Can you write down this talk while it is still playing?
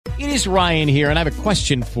It is Ryan here, and I have a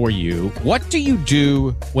question for you. What do you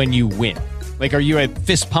do when you win? Like, are you a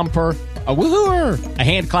fist pumper, a woohooer, a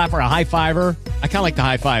hand clapper, a high fiver? I kind of like the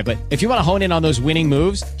high five, but if you want to hone in on those winning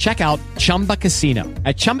moves, check out Chumba Casino.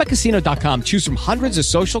 At ChumbaCasino.com, choose from hundreds of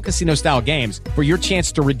social casino-style games for your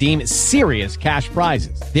chance to redeem serious cash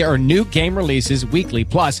prizes. There are new game releases weekly,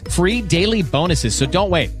 plus free daily bonuses. So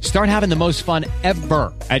don't wait. Start having the most fun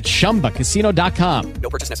ever at ChumbaCasino.com.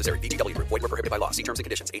 No purchase necessary. VGW. Void where prohibited by law. See terms and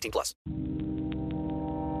conditions. 18 plus.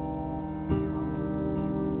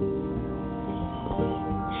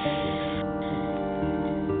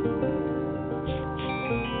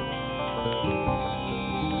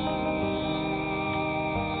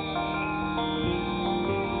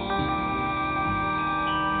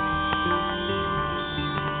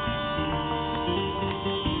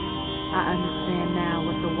 I understand now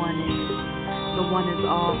what the one is. The one is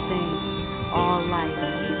all things, all life,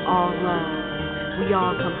 all love. We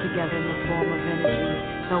all come together in the form of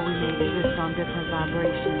energy, though we may exist on different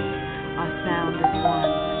vibrations. Our sound is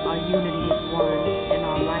one, our unity is one, and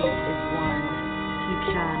our light is one. Keep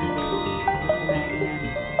shining. Magnum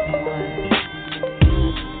one.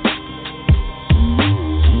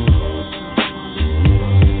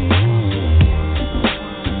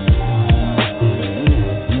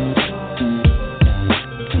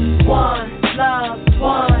 One love,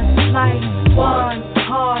 one life, one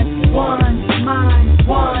heart, one mind,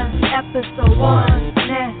 one episode, one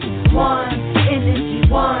nest, one energy,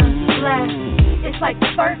 one bless. It's like the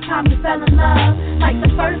first time you fell in love, like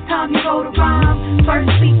the first time you wrote a rhyme, first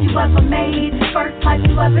beat you ever made, first life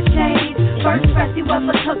you ever changed, first breath you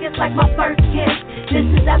ever took. It's like my first kiss. This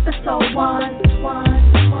is episode one.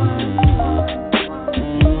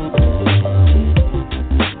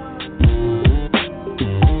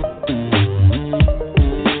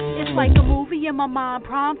 Like a movie in my mind,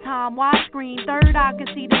 prime time, widescreen, third eye can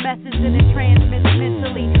see the message and it transmits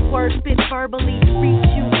mentally. Words spit verbally, reach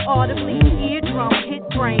you audibly, eardrum hit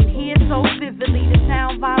brain, hear so vividly, the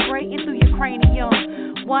sound vibrating through your cranium.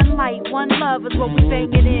 One light, one love is what we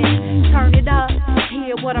banging in. Turn it up,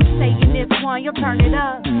 hear what I'm saying this one. You'll turn it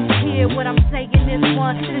up, hear what I'm saying this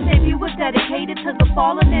one. This debut was dedicated to the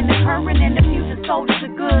fallen and the current and the future soldiers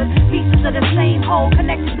of good. Pieces of the same whole,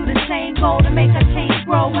 connected through the same goal to make our change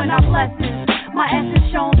grow in our blessings. My essence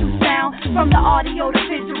shown through sound, from the audio to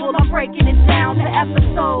visual. I'm breaking it down to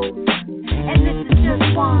episodes, and this is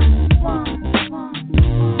just one.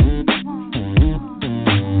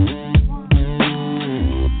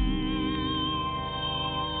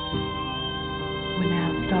 We're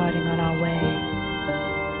now starting on our way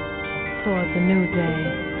towards a new day,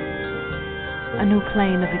 a new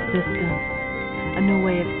plane of existence, a new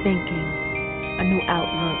way of thinking, a new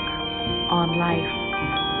outlook on life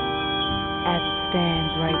as it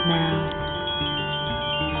stands right now.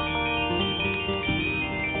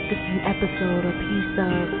 This is an episode or piece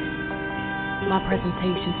of my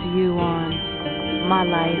presentation to you on my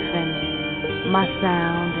life and my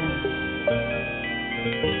sound, and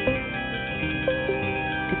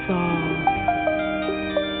it's all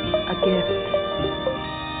a gift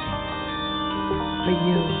for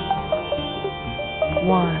you.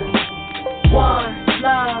 One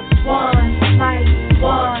love, one life,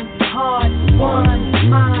 one heart, one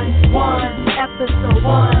mind, one episode,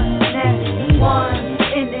 one nest, one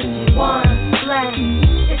energy, one bless.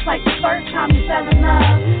 It's like the first time you fell in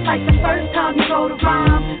love, like the first time you wrote a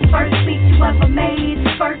rhyme, first beat you ever made,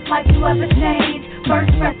 first life you ever changed,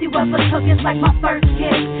 first breath you ever took. It's like my first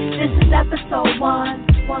kiss. This is episode one.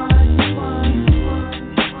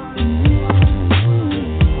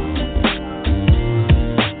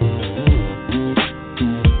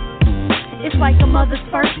 Like a mother's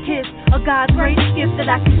first kiss, a God's greatest gift that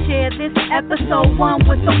I can share. This episode one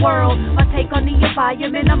with the world. My take on the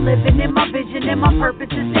environment I'm living in, my vision and my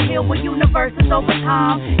purpose is to heal what universes over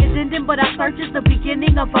time is ending, but our search is the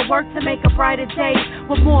beginning of our work to make a brighter day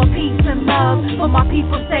with more peace and love. But my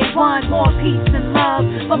people say one, more peace and love.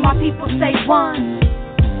 But my people say one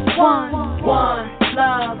love,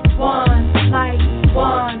 one life,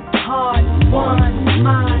 one heart, one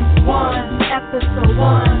mind, one episode,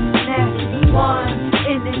 one nest, one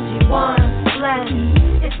energy, one bless.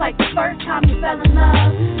 It's like the first time you fell in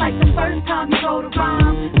love, like the first time you wrote a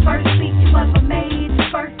rhyme, first beat you ever made,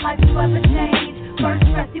 first life you ever changed, first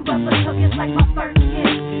breath you ever took. It's like my first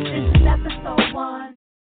kiss. This is episode one.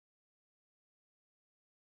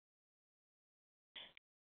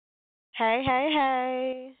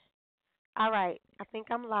 Hey. All right, I think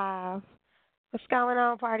I'm live. What's going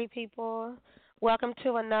on, party people? Welcome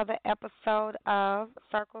to another episode of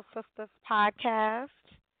Circle Sisters Podcast.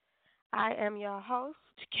 I am your host,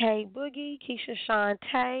 K Boogie, Keisha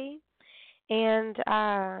Shantae, and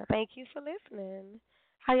thank you for listening.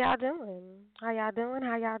 How y'all doing? How y'all doing?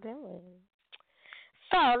 How y'all doing?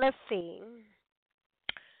 So let's see.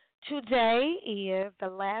 Today is the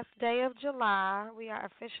last day of July. We are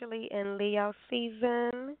officially in Leo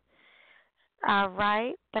season. All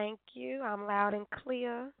right, thank you. I'm loud and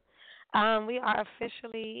clear. We are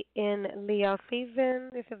officially in Leo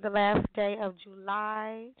season. This is the last day of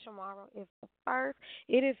July. Tomorrow is the 1st.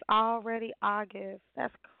 It is already August.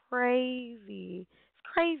 That's crazy. It's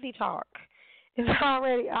crazy talk. It's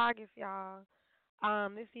already August, y'all.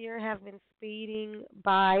 This year has been speeding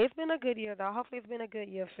by. It's been a good year, though. Hopefully it's been a good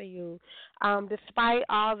year for you. Despite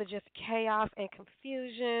all the just chaos and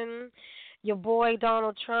confusion, your boy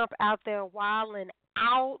Donald Trump out there wilding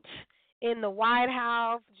out in the White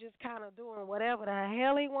House, just kind of doing whatever the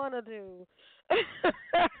hell he want to do.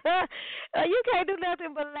 You can't do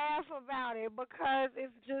nothing but laugh about it because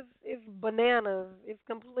it's bananas. It's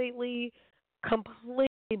completely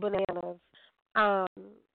bananas.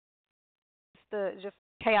 It's the just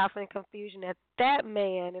chaos and confusion that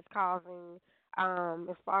man is causing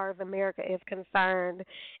as far as America is concerned.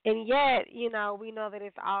 And yet, we know that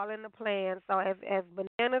it's all in the plan. So as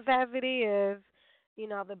bananas as it is,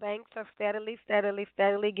 the banks are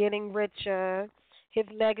steadily getting richer. His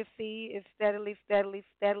legacy is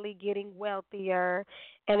steadily getting wealthier.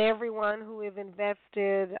 And everyone who is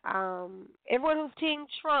invested, everyone who's Team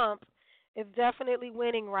Trump is definitely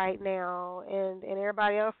winning right now. And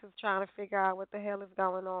everybody else is trying to figure out what the hell is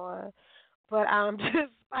going on. But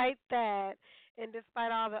despite that, and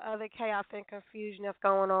despite all the other chaos and confusion that's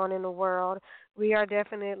going on in the world, we are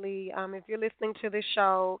definitely, if you're listening to this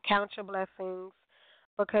show, count your blessings,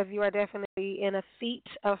 because you are definitely in a seat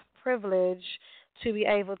of privilege to be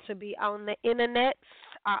able to be on the internet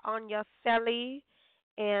or on your celly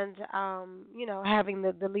and, having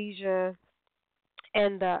the leisure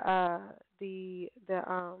and the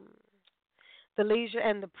leisure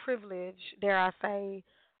and the privilege, dare I say,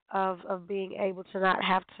 of being able to not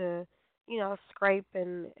have to, scrape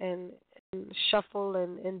and shuffle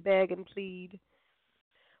and beg and plead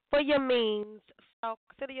for your means. So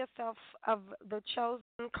consider yourself of the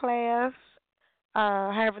chosen class,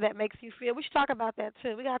 however that makes you feel. We should talk about that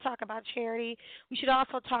too. We got to talk about charity. We should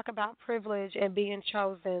also talk about privilege and being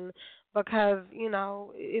chosen, because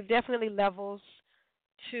it definitely levels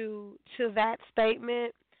to that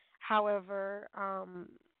statement. However,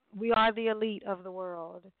 we are the elite of the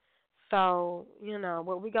world. So,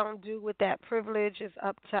 what we're going to do with that privilege is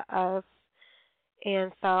up to us.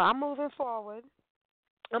 And so I'm moving forward.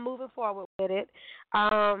 With it.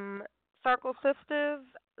 Circle Sisters,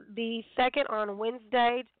 the second on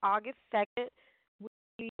Wednesday, August 2nd,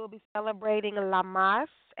 we will be celebrating Lammas,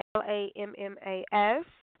 Lammas.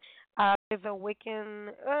 It's a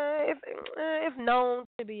Wiccan, it's known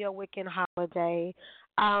to be a Wiccan holiday.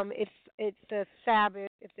 It's a Sabbath.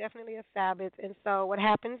 It's definitely a Sabbath. And so what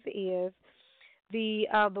happens is the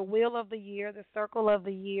wheel of the year, the circle of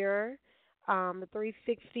the year, the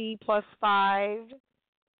 360 plus 5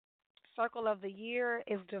 circle of the year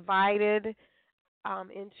is divided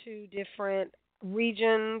into different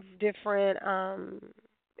regions,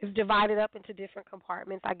 it's divided up into different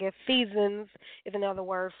compartments. I guess seasons is another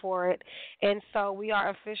word for it. And so we are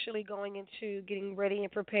officially going into getting ready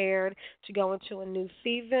and prepared to go into a new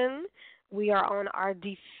season. We are on our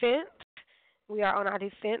descent.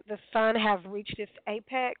 The sun has reached its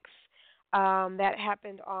apex. That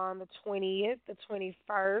happened on the 20th, the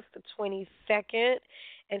 21st, the 22nd.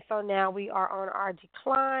 And so now we are on our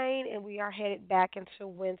decline, and we are headed back into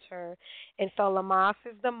winter. And so Lammas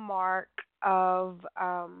is the mark of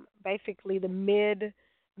basically the mid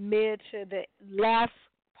to the last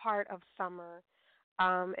part of summer.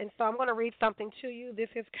 And so I'm going to read something to you. This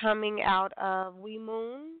is coming out of We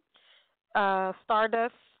Moon,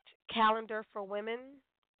 Stardust Calendar for Women.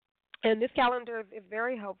 And this calendar is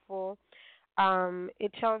very helpful.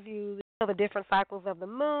 It tells you the different cycles of the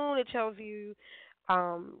moon. It tells you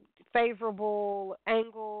favorable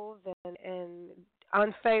angles and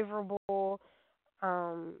unfavorable.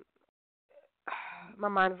 My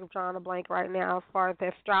mind is drawing a blank right now as far as the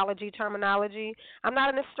astrology terminology. I'm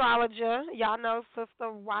not an astrologer. Y'all know Sister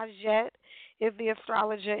Wajette is the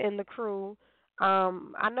astrologer in the crew.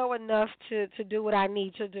 I know enough to do what I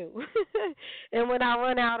need to do. And when I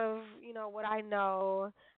run out of, what I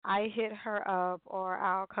know, I hit her up, or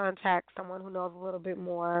I'll contact someone who knows a little bit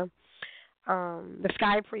more. The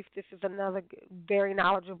Sky Priestess is another very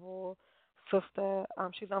knowledgeable sister.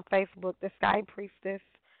 She's on Facebook, the Sky Priestess.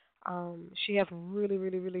 She has really,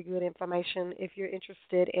 really, really good information if you're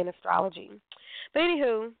interested in astrology. But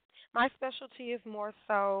anywho, My specialty is more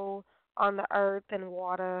so on the earth and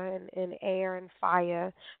water and air and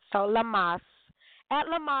fire. So Lamas. At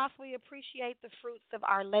Lamas, we appreciate the fruits of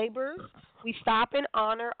our labors. We stop and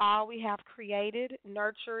honor all we have created,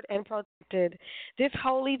 nurtured, and protected. This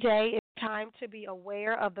holy day is time to be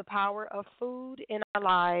aware of the power of food in our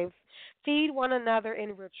lives. Feed one another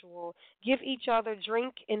in ritual. Give each other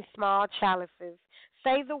drink in small chalices.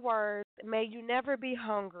 Say the words, may you never be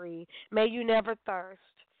hungry, may you never thirst.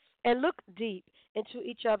 And look deep into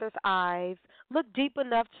each other's eyes. Look deep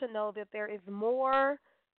enough to know that there is more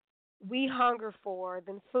we hunger for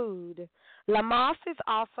than food. Lamas is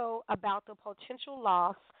also about the potential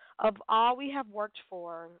loss of all we have worked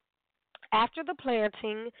for. After the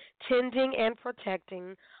planting, tending, and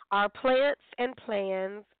protecting, our plants and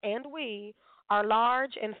plans and we are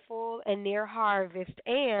large and full and near harvest,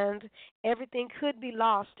 and everything could be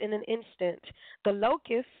lost in an instant. The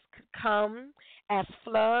locusts could come as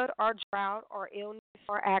flood or drought or illness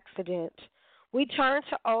or accident. We turn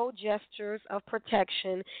to old gestures of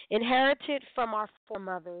protection inherited from our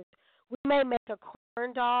foremothers. We may make a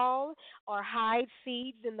corn doll or hide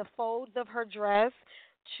seeds in the folds of her dress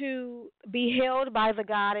to be held by the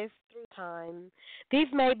goddess through time. These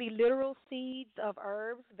may be literal seeds of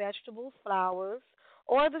herbs, vegetables, flowers,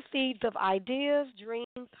 or the seeds of ideas,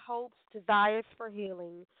 dreams, hopes, desires for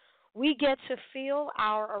healing. We get to feel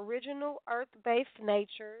our original earth based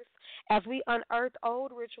natures as we unearth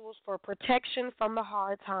old rituals for protection from the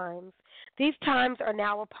hard times. These times are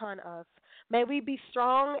now upon us. May we be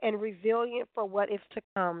strong and resilient for what is to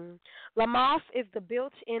come. Lamas is the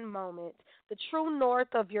built in moment, the true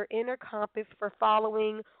north of your inner compass for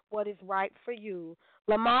following what is right for you.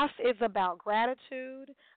 Lamas is about gratitude,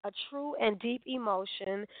 a true and deep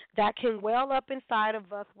emotion that can well up inside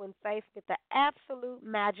of us when faced with the absolute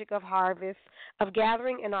magic of harvest, of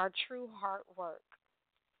gathering in our true heart work.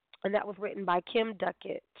 And that was written by Kim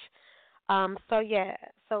Duckett. So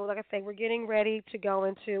like I say, we're getting ready to go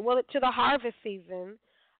to the harvest season.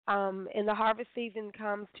 And the harvest season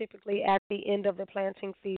comes typically at the end of the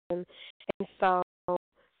planting season. And so,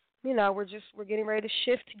 we're getting ready to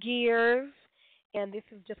shift gears, and this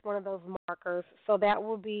is just one of those markers. So that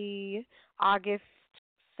will be August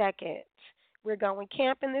 2nd. We're going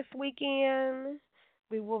camping this weekend.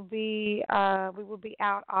 We will be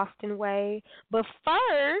out Austin Way. But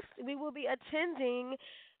first, we will be attending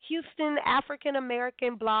Houston African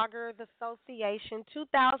Bloggers Association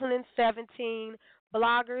 2017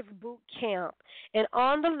 Bloggers Boot Camp. And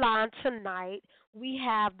on the line tonight, we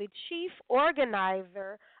have the chief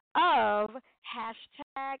organizer of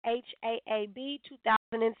hashtag HAAB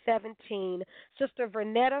 2017, Sister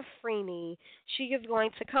Vernetta Freeney. She is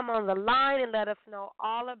going to come on the line and let us know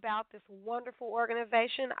all about this wonderful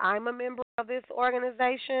organization. I'm a member of this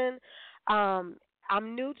organization. I'm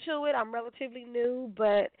new to it. I'm relatively new,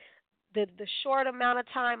 but the short amount of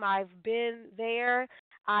time I've been there,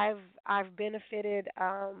 I've benefited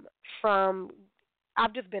from.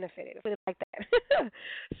 I've just benefited, put it like that.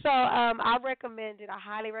 So I recommend it. I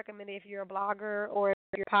highly recommend it if you're a blogger or if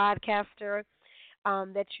you're a podcaster,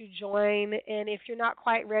 that you join. And if you're not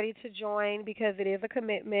quite ready to join because it is a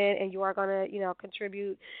commitment and you are going to,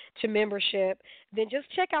 contribute to membership, then just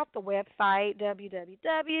check out the website,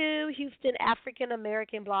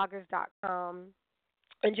 www.HoustonAfricanAmericanBloggers.com.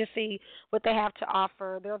 and just see what they have to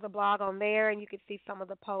offer. There's a blog on there, and you can see some of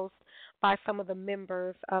the posts by some of the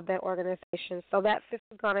members of that organization. So that's just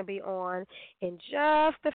going to be on in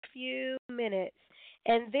just a few minutes.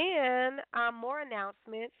 And then more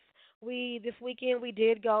announcements. This weekend we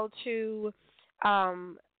did go to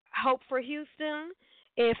Hope for Houston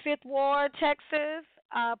in Fifth Ward, Texas,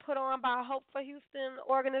 put on by Hope for Houston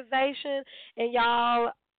organization. And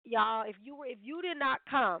y'all, if you did not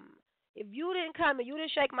come. If you didn't come and you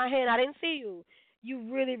didn't shake my hand, I didn't see you.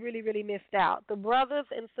 You really, really, really missed out. The brothers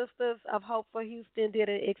and sisters of Hope for Houston did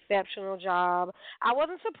an exceptional job. I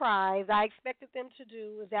wasn't surprised. I expected them to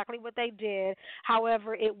do exactly what they did.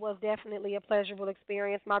 However, it was definitely a pleasurable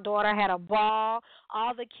experience. My daughter had a ball.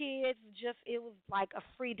 All the kids, it was like a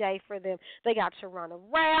free day for them. They got to run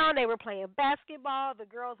around. They were playing basketball. The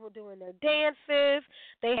girls were doing their dances.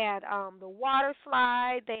 They had the water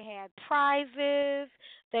slide. They had prizes.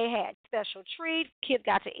 They had special treats. Kids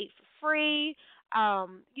got to eat for free.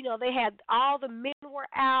 They had all the men were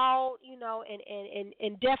out,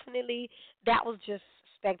 and definitely that was just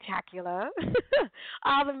spectacular.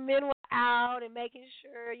 All the men were out and making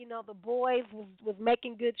sure, the boys was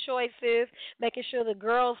making good choices, making sure the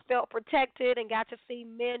girls felt protected and got to see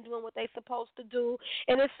men doing what they're supposed to do.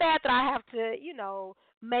 And it's sad that I have to,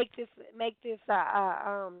 make this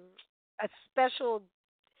a special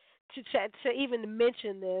to even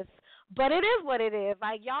mention this, but it is what it is.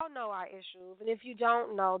 Like, y'all know our issues, and if you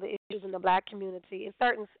don't know the issues in the black community, in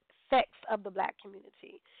certain sects of the black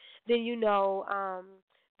community, then you know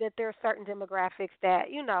that there are certain demographics that,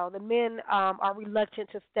 you know, the men are reluctant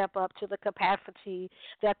to step up to the capacity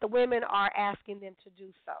that the women are asking them to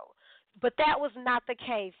do so. But that was not the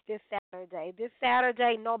case this Saturday. This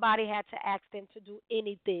Saturday, nobody had to ask them to do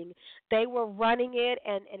anything. They were running it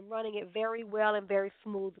and running it very well and very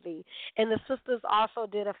smoothly. And the sisters also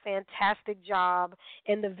did a fantastic job.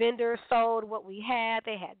 And the vendors sold what we had.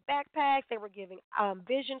 They had backpacks. They were giving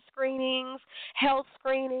vision screenings, health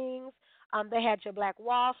screenings. They had your Black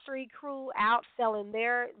Wall Street crew out selling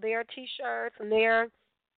their T-shirts and their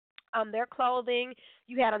clothing.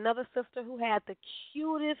 You had another sister who had the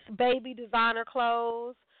cutest baby designer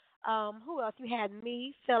clothes. Who else? You had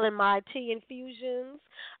me selling my tea infusions.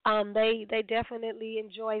 They definitely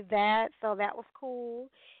enjoyed that, so that was cool.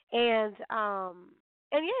 And yeah,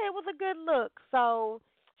 it was a good look. So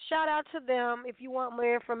shout out to them. If you want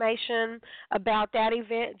more information about that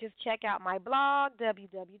event, just check out my blog,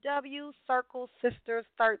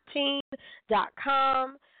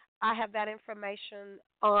 www.circlesisters13.com. I have that information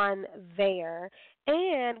on there.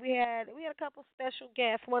 And we had a couple special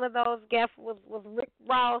guests. One of those guests was Rick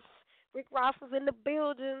Ross. Rick Ross was in the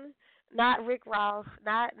building. Not Rick Ross,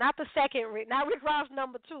 not the second Rick, not Rick Ross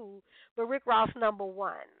number 2, but Rick Ross number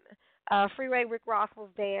 1. Freeney Rick Ross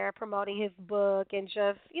was there promoting his book and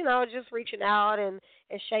just reaching out and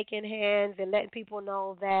shaking hands and letting people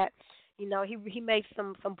know that, you know, he made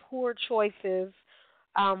some poor choices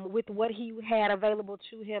with what he had available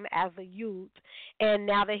to him as a youth, and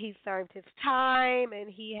now that he's served his time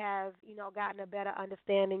and he has, you know, gotten a better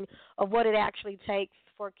understanding of what it actually takes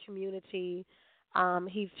for community,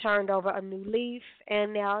 he's turned over a new leaf,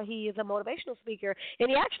 and now he is a motivational speaker. And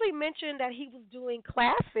he actually mentioned that he was doing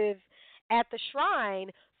classes at the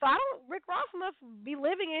Shrine. So Rick Ross must be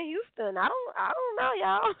living in Houston. I don't know,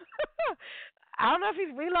 y'all. I don't know if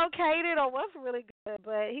he's relocated or what's really good,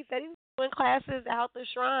 but he said he's doing classes out the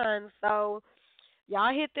Shrine. So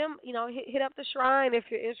y'all hit them, you know, hit up the Shrine if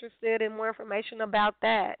you're interested in more information about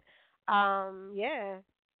that. Yeah.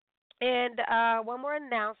 And one more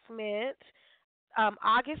announcement.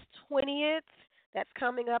 August 20th, that's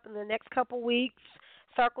coming up in the next couple weeks,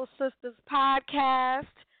 Circle Sisters podcast,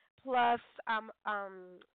 plus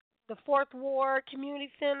the Fourth Ward Community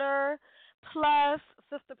Center, plus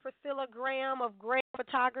Sister Priscilla Graham of Graham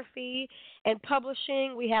Photography and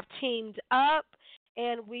Publishing. We have teamed up,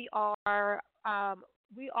 and we are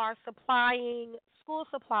supplying school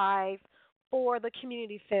supplies for the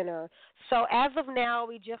community center. So as of now,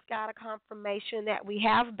 we just got a confirmation that we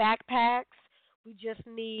have backpacks. We just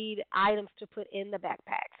need items to put in the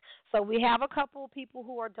backpacks. So we have a couple of people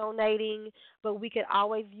who are donating, but we could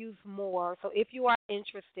always use more. So if you are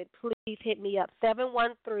interested, please hit me up,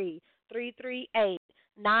 713-338-9343,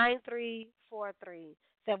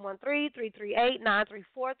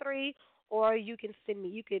 713-338-9343, or you can send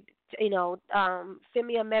me, send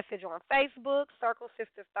me a message on Facebook, Circle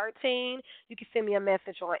Sisters 13. You can send me a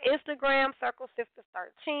message on Instagram, Circle Sisters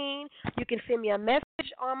 13. You can send me a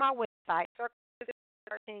message on my website, Circle Sisters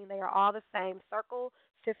 13. They are all the same, Circle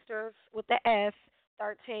Sisters with the S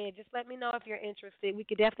 13. Just let me know if you're interested. We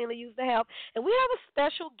could definitely use the help. And we have a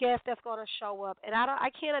special guest that's going to show up, and I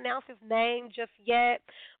can't announce his name just yet,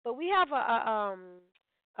 but we have a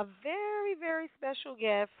very, very special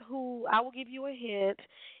guest who, I will give you a hint,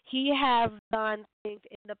 he has done things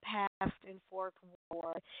in the past in Fourth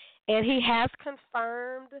Ward, and he has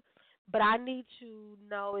confirmed, but I need to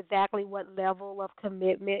know exactly what level of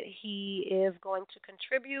commitment he is going to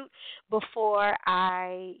contribute before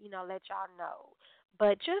I, let y'all know.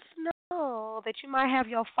 But just know that you might have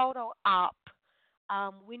your photo op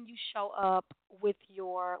when you show up with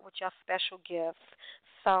your special gift.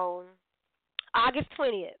 So August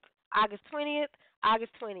 20th,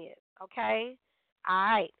 okay? All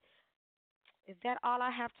right. Is that all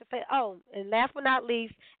I have to say? Oh, and last but not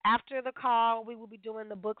least, after the call, we will be doing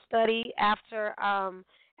the book study after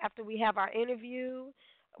we have our interview.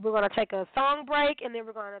 We're going to take a song break, and then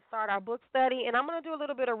we're going to start our book study. And I'm going to do a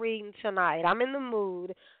little bit of reading tonight. I'm in the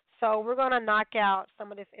mood. So we're going to knock out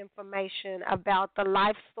some of this information about the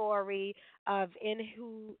life story of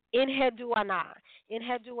Enhedu Ana,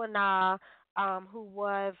 who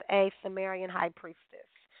was a Sumerian high priestess.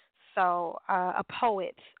 So a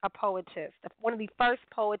poetess, one of the first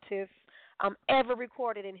poetess ever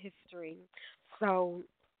recorded in history. So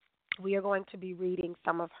we are going to be reading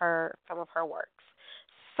some of her works.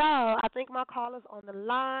 So I think my caller's on the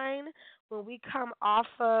line. When we come off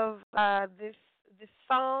of this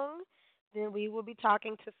song, Then we will be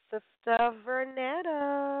talking to Sister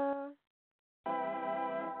Vernetta.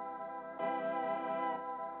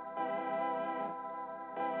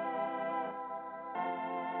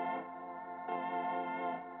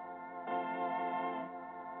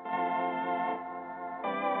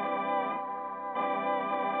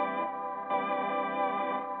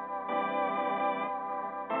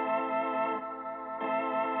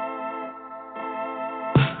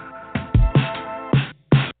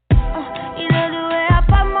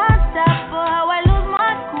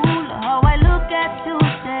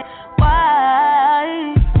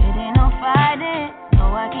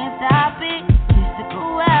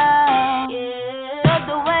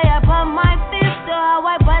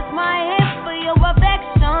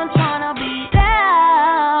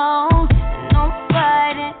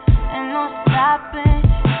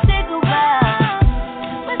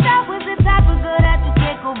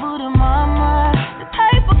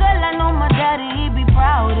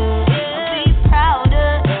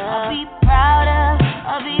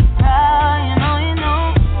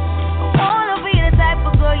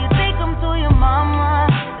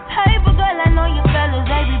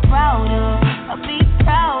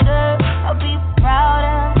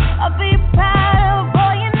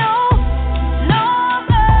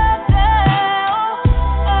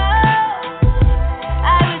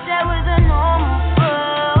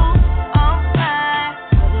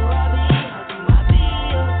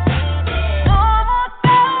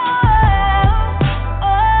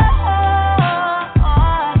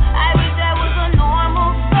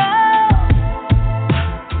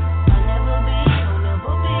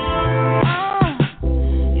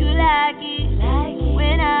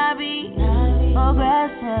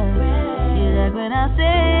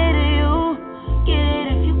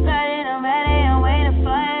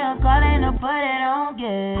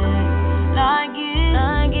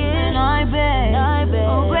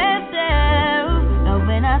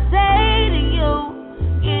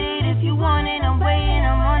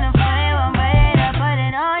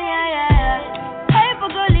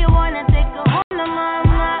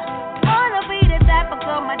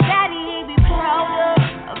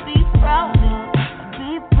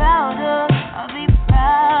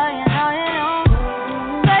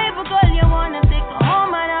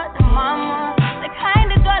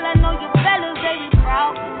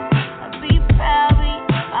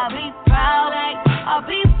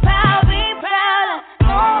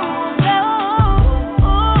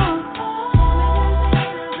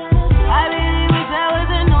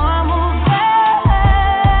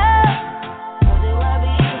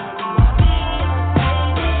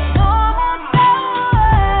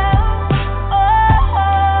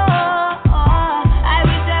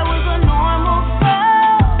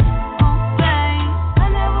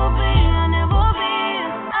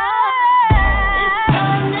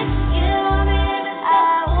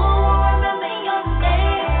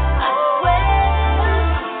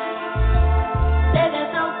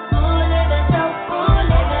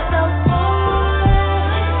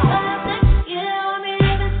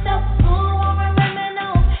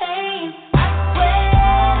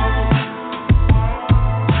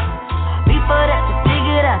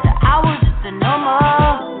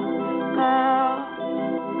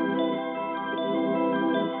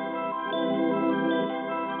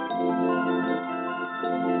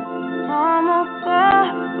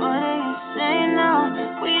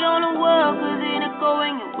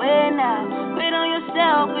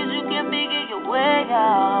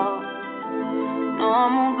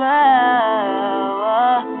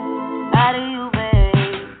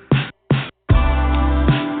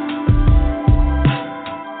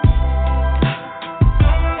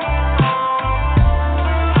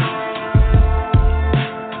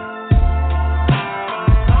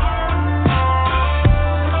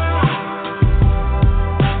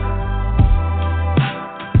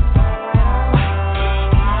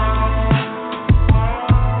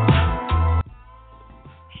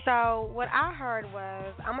 So what I heard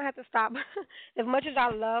was I'm gonna have to stop. As much as I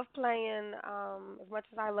love playing,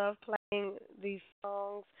 these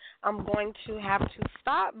songs, I'm going to have to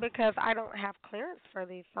stop because I don't have clearance for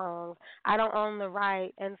these songs. I don't own the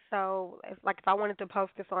right, and so it's like if I wanted to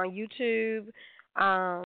post this on YouTube,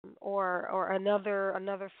 or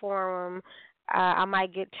another forum, I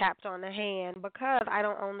might get tapped on the hand because I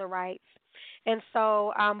don't own the rights. And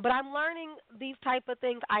so, but I'm learning these type of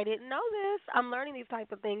things. I didn't know this. I'm learning these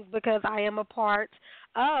type of things because I am a part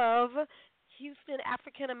of Houston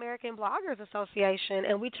African+American Bloggers Association,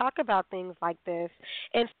 and we talk about things like this.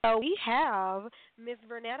 And so we have Miss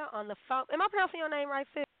Vernetta on the phone. Am I pronouncing your name right,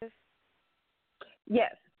 sis?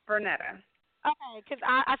 Yes, Vernetta. Okay, because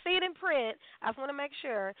I see it in print. I just want to make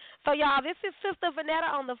sure. So, y'all, this is Sister Vernetta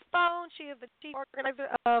on the phone. She is the chief organizer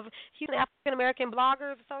of Houston African American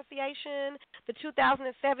Bloggers Association. The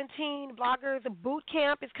 2017 Bloggers Boot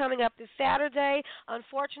Camp is coming up this Saturday.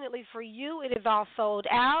 Unfortunately for you, it is all sold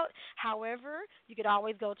out. However, you could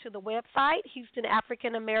always go to the website,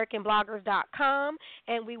 HoustonAfricanAmericanBloggers.com,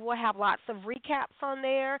 and we will have lots of recaps on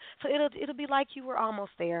there. So it'll be like you were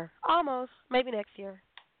almost there. Almost. Maybe next year.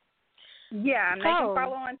 Yeah, and they can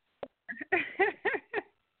follow on.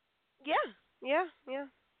 Yeah.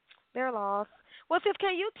 They're lost. Well, sis,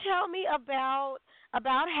 can you tell me about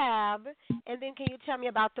HAB, and then can you tell me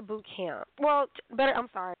about the boot camp? Well, I'm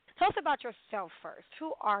sorry. Tell us about yourself first.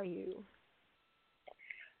 Who are you?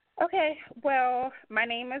 Okay, well, my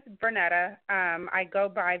name is Vernetta. I go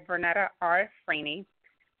by Vernetta R. Freeney.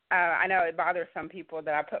 I know it bothers some people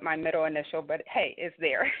that I put my middle initial, but hey, it's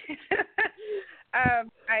there.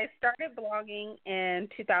 I started blogging in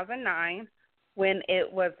 2009 when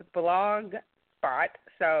it was Blogspot.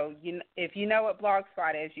 So if you know what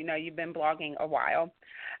Blogspot is, you know you've been blogging a while.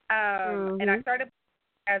 And I started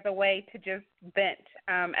as a way to just vent.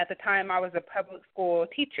 At the time, I was a public school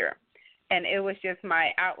teacher, and it was just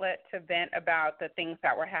my outlet to vent about the things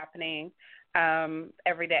that were happening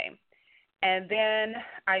every day. And then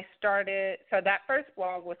I started, so that first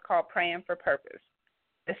blog was called Praying for Purpose.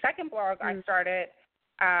 The second blog I started,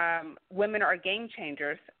 Women Are Game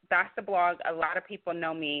Changers. That's the blog a lot of people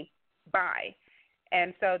know me by.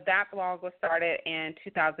 And so that blog was started in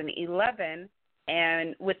 2011.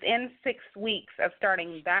 And within 6 weeks of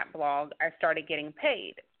starting that blog, I started getting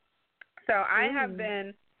paid. So I have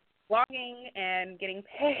been blogging and getting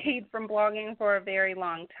paid from blogging for a very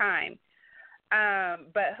long time.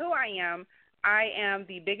 But who I am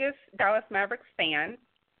the biggest Dallas Mavericks fan,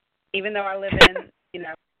 even though I live in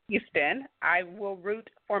Houston. I will root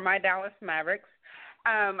for my Dallas Mavericks.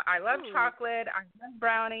 I love chocolate. I love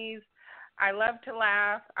brownies. I love to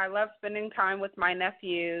laugh. I love spending time with my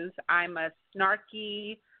nephews. I'm a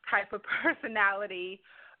snarky type of personality,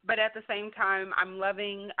 but at the same time, I'm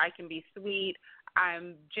loving. I can be sweet.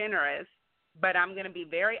 I'm generous, but I'm going to be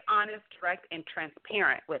very honest, direct, and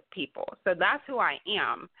transparent with people. So that's who I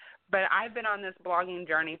am. But I've been on this blogging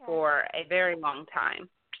journey for a very long time.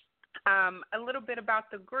 A little bit about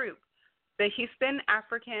the group. The Houston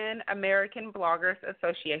African American Bloggers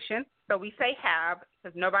Association. So we say HAB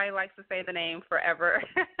because nobody likes to say the name forever.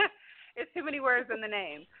 It's too many words in the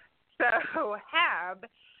name. So HAB,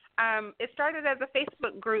 it started as a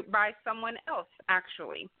Facebook group by someone else,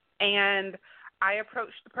 actually. And I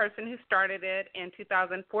approached the person who started it in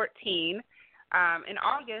 2014 in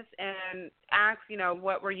August and asked,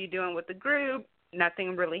 what were you doing with the group?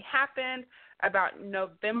 Nothing really happened. About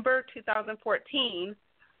November 2014,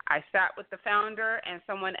 I sat with the founder and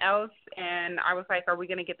someone else, and I was like, are we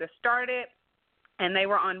going to get this started? And they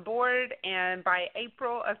were on board, and by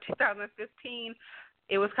April of 2015,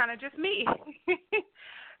 it was kind of just me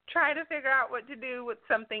trying to figure out what to do with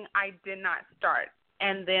something I did not start.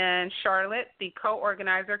 And then Charlotte, the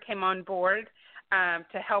co-organizer, came on board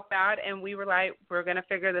to help out, and we were like, we're going to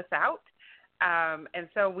figure this out. And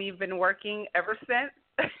so we've been working ever since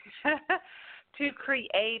to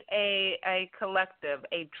create a collective,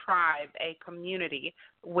 a tribe, a community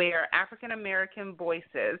where African-American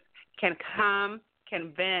voices can come,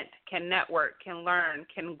 can vent, can network, can learn,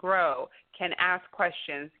 can grow, can ask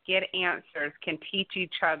questions, get answers, can teach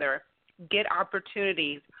each other, get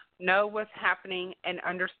opportunities, know what's happening, and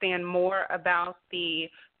understand more about the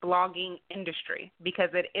blogging industry,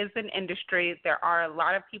 because it is an industry. There are a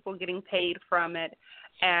lot of people getting paid from it,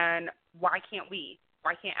 and why can't we?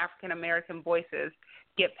 Why can't African-American voices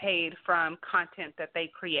get paid from content that they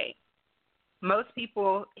create? Most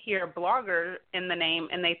people hear blogger in the name,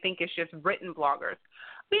 and they think it's just written bloggers.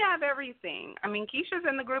 We have everything. I mean, Keisha's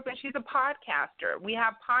in the group, and she's a podcaster. We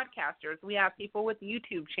have podcasters. We have people with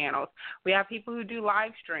YouTube channels. We have people who do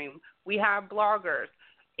live stream. We have bloggers.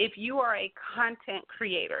 If you are a content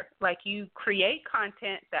creator, like you create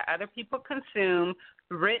content that other people consume,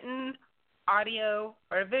 written, audio,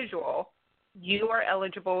 or visual, you are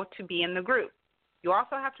eligible to be in the group. You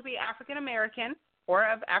also have to be African American or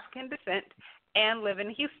of African descent and live in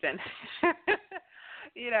Houston.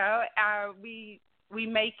 We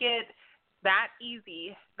make it that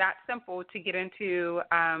easy, that simple to get into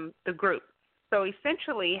the group. So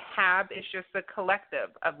essentially, HAB is just a collective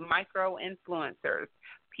of micro-influencers,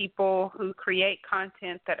 people who create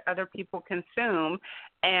content that other people consume,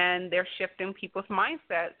 and they're shifting people's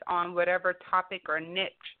mindsets on whatever topic or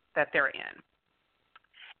niche that they're in.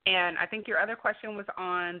 And I think your other question was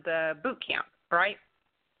on the boot camp, right?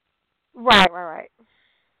 Right.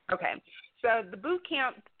 Okay. So the boot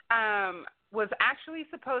camp was actually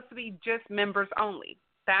supposed to be just members only.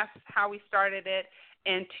 That's how we started it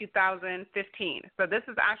in 2015. So this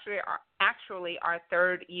is actually our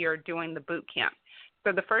third year doing the boot camp.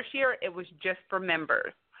 So the first year it was just for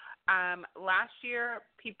members. Last year,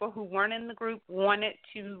 people who weren't in the group wanted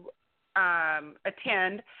to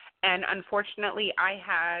attend, and unfortunately, I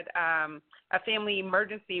had a family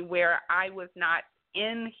emergency where I was not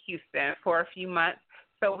in Houston for a few months,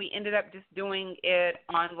 so we ended up just doing it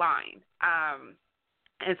online.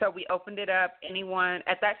 And so we opened it up.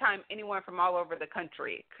 At that time, anyone from all over the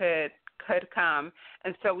country could come,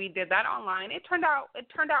 and so we did that online. It turned out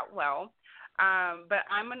well. But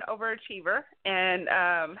I'm an overachiever and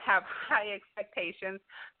have high expectations.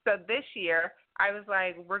 So this year, I was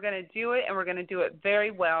like, we're going to do it, and we're going to do it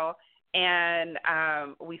very well. And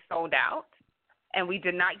we sold out, and we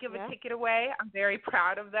did not give a ticket away. I'm very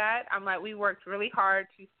proud of that. I'm like, we worked really hard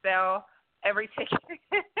to sell every ticket.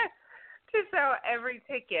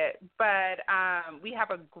 But we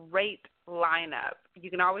have a great lineup.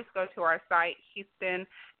 You can always go to our site,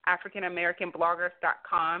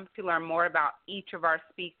 HoustonAfricanAmericanBloggers.com, to learn more about each of our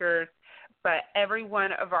speakers. But every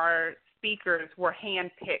one of our speakers were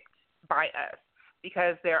handpicked by us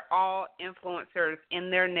because they're all influencers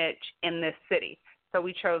in their niche in this city. So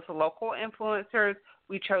we chose local influencers.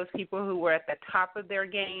 We chose people who were at the top of their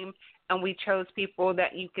game, and we chose people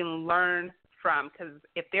that you can learn from, because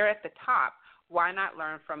if they're at the top, why not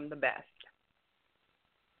learn from the best?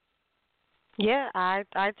 Yeah, I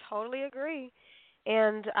totally agree.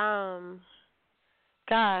 And,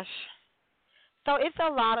 gosh, so it's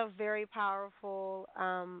a lot of very powerful,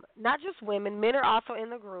 not just women. Men are also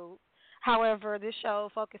in the group. However, this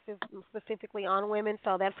show focuses specifically on women,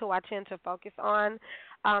 so that's who I tend to focus on.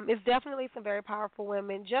 It's definitely some very powerful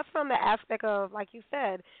women, just from the aspect of, like you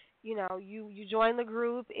said, you joined the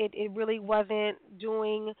group. It really wasn't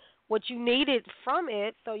doing what you needed from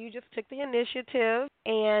it, so you just took the initiative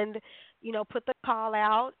and, put the call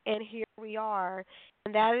out, and here we are.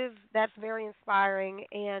 And that's very inspiring.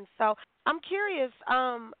 And so I'm curious,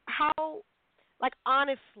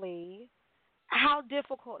 honestly, how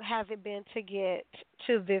difficult has it been to get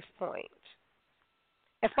to this point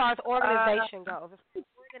as far as organization goes?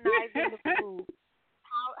 Organizing the group,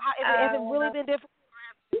 how has it really been difficult, or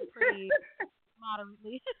has it been pretty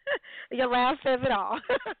moderately? Your laugh says it all.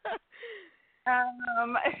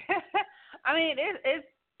 I mean,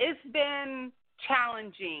 it's been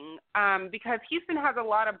challenging because Houston has a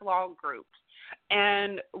lot of blog groups,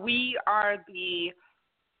 and we are the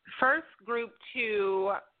first group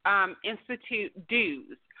to institute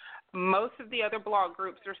dues. Most of the other blog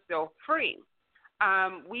groups are still free.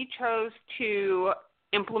 We chose to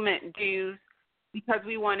implement dues because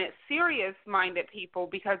we wanted serious-minded people,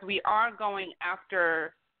 because we are going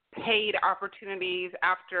after paid opportunities,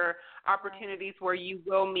 after opportunities where you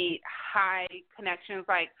will meet high connections.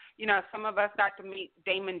 Like, some of us got to meet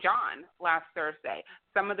Damon John last Thursday.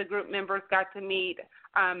 Some of the group members got to meet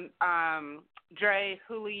Dre,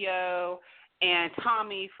 Julio, and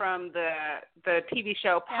Tommy from the TV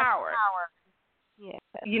show Power. Yeah.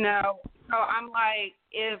 So I'm like,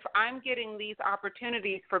 if I'm getting these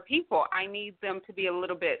opportunities for people, I need them to be a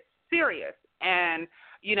little bit serious. And,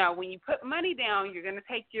 when you put money down, you're going to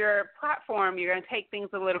take your platform, you're going to take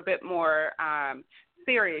things a little bit more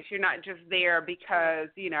serious. You're not just there because,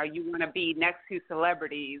 you want to be next to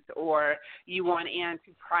celebrities or you want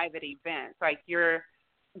into private events. Like, you're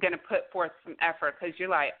going to put forth some effort because you're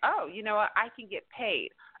like, oh, you know what, I can get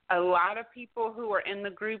paid. A lot of people who are in the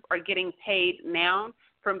group are getting paid now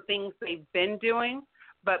from things they've been doing,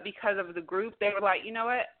 but because of the group, they were like, you know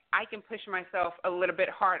what, I can push myself a little bit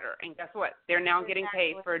harder. And guess what? They're now getting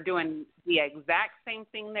paid for doing the exact same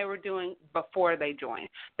thing they were doing before they joined.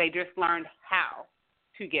 They just learned how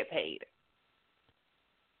to get paid.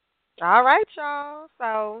 All right, y'all.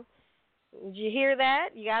 So did you hear that?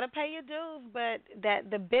 You got to pay your dues, but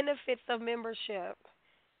the benefits of membership.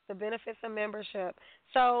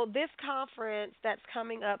 So this conference that's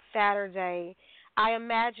coming up Saturday, I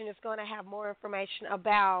imagine it's going to have more information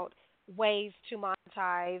about ways to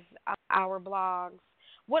monetize our blogs.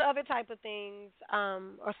 What other type of things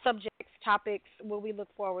or subjects, topics are we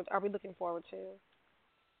looking forward to?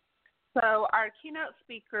 So our keynote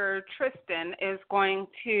speaker, Tristan, is going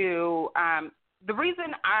to, the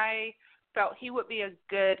reason I felt he would be a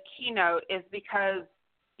good keynote is because,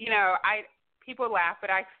 people laugh,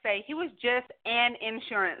 but I say he was just an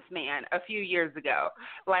insurance man a few years ago.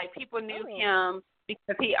 Like, people knew him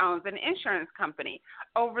because he owns an insurance company.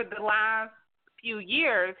 Over the last few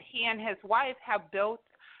years, he and his wife have built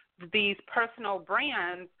these personal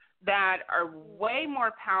brands that are way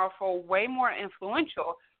more powerful, way more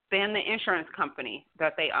influential than the insurance company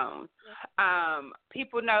that they own.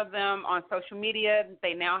 People know them on social media.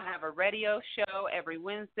 They now have a radio show every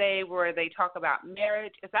Wednesday where they talk about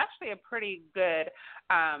marriage. It's actually a pretty good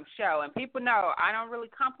show. And people know I don't really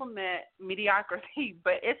compliment mediocrity,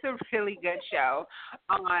 but it's a really good show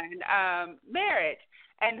on marriage.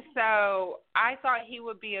 And so I thought he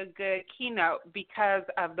would be a good keynote because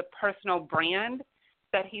of the personal brand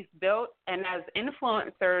that he's built. And as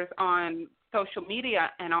influencers on social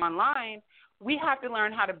media and online, we have to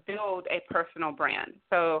learn how to build a personal brand.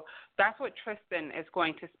 So that's what Tristan is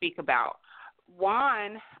going to speak about.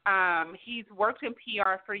 Juan, he's worked in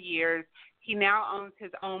PR for years. He now owns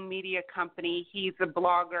his own media company. He's a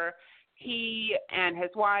blogger. He and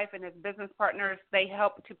his wife and his business partners, they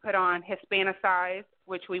helped to put on Hispanicize,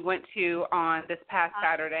 which we went to on this past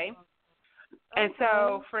Saturday. And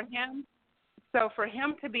so for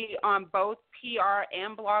him to be on both PR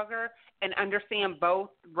and blogger and understand both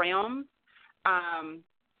realms,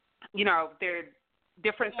 they're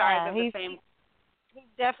different sides of the same. He's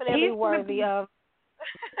definitely worthy of.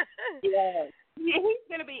 Yes. He's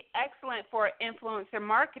going to be excellent for influencer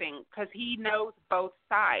marketing because he knows both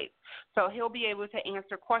sides. So he'll be able to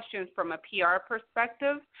answer questions from a PR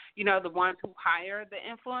perspective, the ones who hire the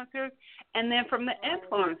influencers, and then from the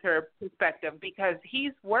influencer perspective because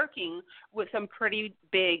he's working with some pretty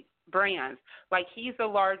big brands. Like he's the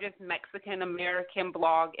largest Mexican-American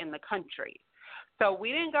blog in the country. So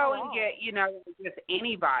we didn't go and get, just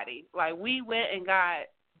anybody. Like we went and got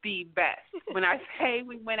the best. When I say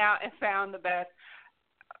we went out and found the best,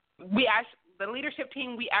 the leadership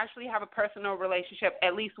team, we actually have a personal relationship,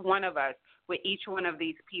 at least one of us, with each one of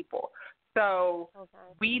these people. So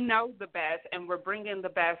we know the best, and we're bringing the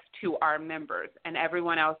best to our members and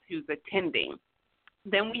everyone else who's attending.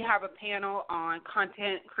 Then we have a panel on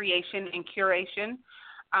content creation and curation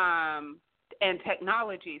and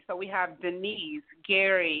technology. So we have Denise,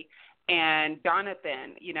 Gary, and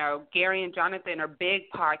Jonathan. Gary and Jonathan are big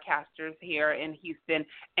podcasters here in Houston.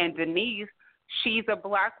 And Denise, she's a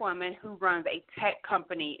Black woman who runs a tech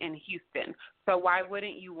company in Houston. So why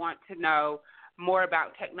wouldn't you want to know more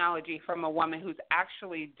about technology from a woman who's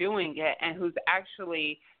actually doing it and who's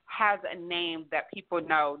actually has a name that people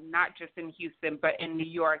know, not just in Houston, but in New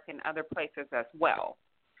York and other places as well.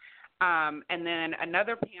 And then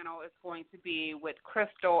another panel is going to be with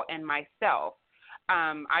Crystal and myself.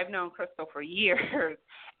 I've known Crystal for years,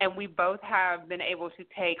 and we both have been able to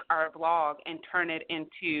take our blog and turn it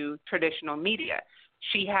into traditional media.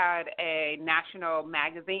 She had a national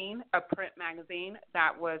magazine, a print magazine,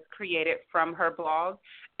 that was created from her blog,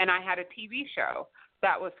 and I had a TV show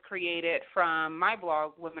that was created from my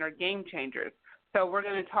blog, Women Are Game Changers. So we're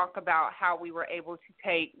going to talk about how we were able to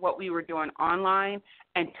take what we were doing online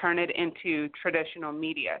and turn it into traditional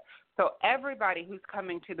media. So everybody who's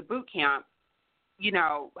coming to the boot camp,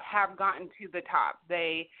 have gotten to the top.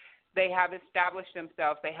 They have established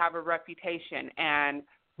themselves. They have a reputation. And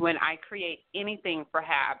when I create anything for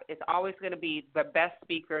HAB, it's always going to be the best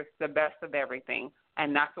speakers, the best of everything.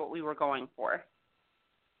 And that's what we were going for.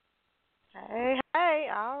 Hey,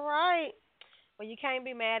 all right. Well, you can't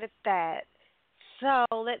be mad at that. So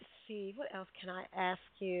let's see. What else can I ask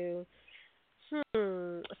you?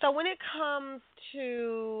 So when it comes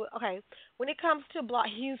to Block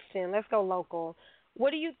Houston, let's go local.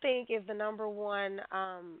 What do you think is the number one?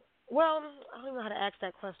 Well, I don't know how to ask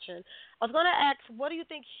that question. I was going to ask, what do you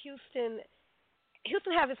think Houston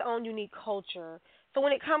has its own unique culture. So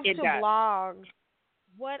when it comes to blogs,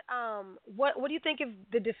 what do you think is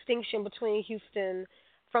the distinction between Houston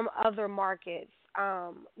from other markets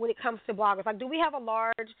when it comes to bloggers? Like, do we have a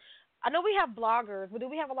large? I know we have bloggers, but do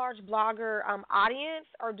we have a large blogger audience,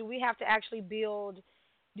 or do we have to actually build?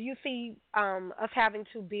 Do you see us having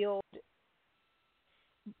to build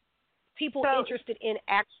people interested in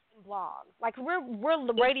action blogs? Like we're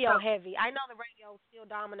radio heavy. I know the radio still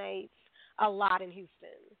dominates a lot in Houston.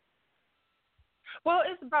 Well,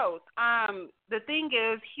 it's both. The thing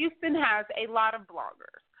is, Houston has a lot of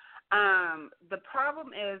bloggers. The problem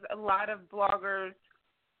is a lot of bloggers.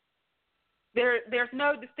 There's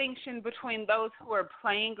no distinction between those who are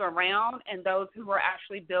playing around and those who are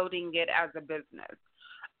actually building it as a business.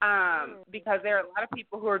 Because there are a lot of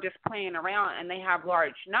people who are just playing around and they have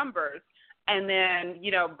large numbers. And then,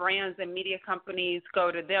 brands and media companies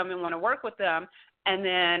go to them and want to work with them. And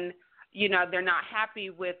then, they're not happy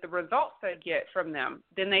with the results they get from them.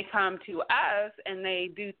 Then they come to us and they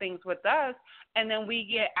do things with us. And then we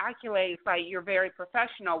get accolades like, you're very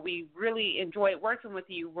professional. We really enjoyed working with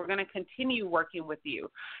you. We're going to continue working with you.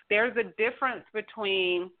 There's a difference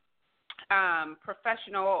between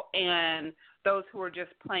professional and those who are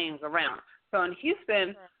just playing around. So in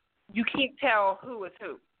Houston, you can't tell who is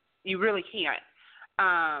who. You really can't.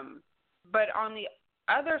 But on the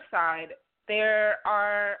other side, there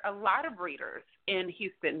are a lot of readers in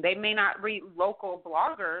Houston. They may not read local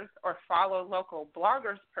bloggers or follow local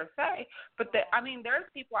bloggers per se, but there's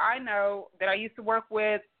people I know that I used to work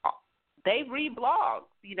with. They read blogs.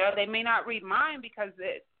 They may not read mine because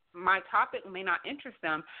my topic may not interest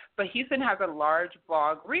them, but Houston has a large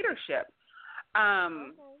blog readership.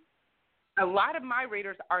 A lot of my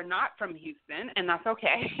readers are not from Houston, and that's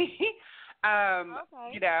okay. And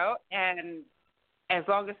as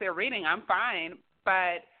long as they're reading, I'm fine.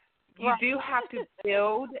 But you do have to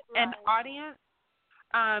build an audience,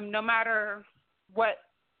 no matter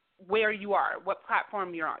where you are, what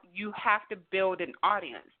platform you're on. You have to build an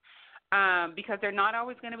audience because they're not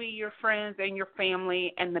always going to be your friends and your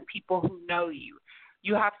family and the people who know you.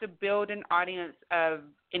 You have to build an audience of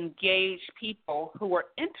engaged people who are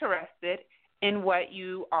interested in what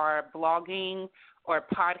you are blogging or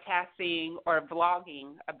podcasting or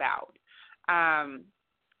vlogging about.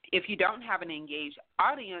 If you don't have an engaged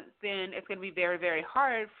audience, then it's going to be very, very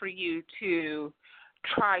hard for you to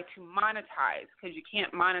try to monetize because you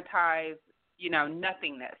can't monetize,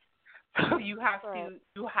 nothingness. So you have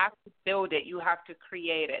to build it. You have to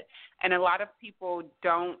create it. And a lot of people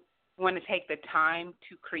don't want to take the time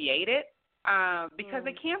to create it because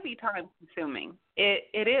it can be time consuming.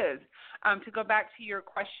 It is. To go back to your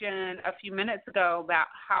question a few minutes ago about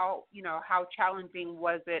how challenging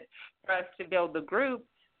was it for us to build the group,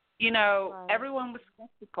 everyone was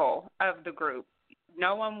skeptical of the group.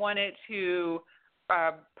 No one wanted to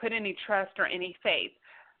put any trust or any faith.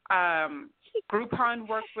 Groupon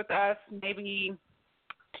worked with us maybe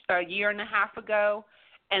a year and a half ago,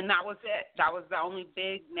 and that was it. That was the only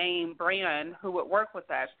big name brand who would work with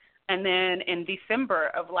us. And then in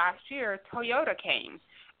December of last year, Toyota came.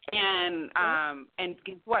 And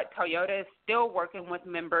guess what? Toyota is still working with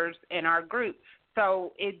members in our group.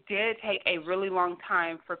 So it did take a really long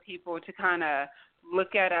time for people to kind of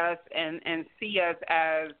look at us and see us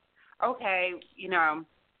as, okay,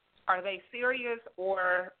 are they serious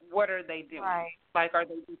or what are they doing? Right. Like, are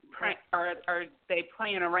they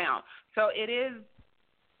playing around? So it is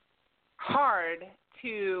hard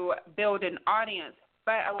to build an audience,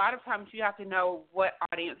 but a lot of times you have to know what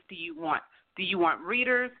audience do you want. Do you want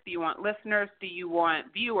readers? Do you want listeners? Do you want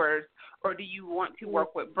viewers? Or do you want to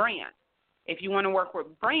work with brands? If you want to work with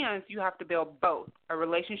brands, you have to build both, a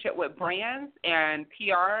relationship with brands and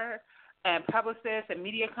PR and publicists and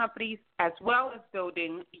media companies, as well as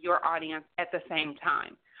building your audience at the same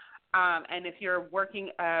time. And if you're working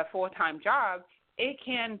a full-time job, it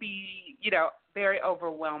can be, very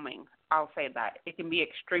overwhelming. I'll say that. It can be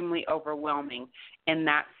extremely overwhelming in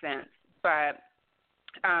that sense. But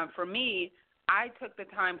for me, I took the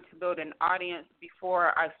time to build an audience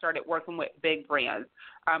before I started working with big brands.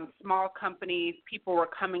 Small companies, people were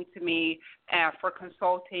coming to me for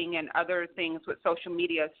consulting and other things with social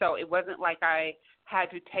media. So it wasn't like I had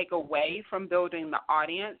to take away from building the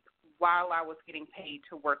audience while I was getting paid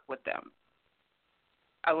to work with them.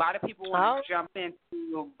 A lot of people want to jump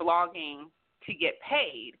into blogging to get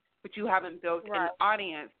paid, but you haven't built an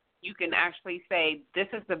audience. You can actually say, this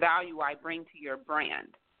is the value I bring to your brand.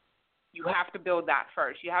 You have to build that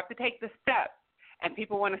first. You have to take the step, and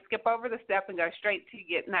people want to skip over the step and go straight to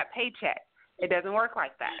getting that paycheck. It doesn't work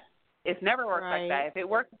like that. It's never worked like that. If it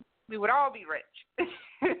worked, we would all be rich.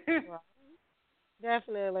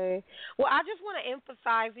 Definitely. Well, I just want to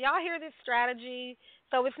emphasize, y'all hear this strategy?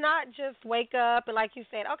 So it's not just wake up and, like you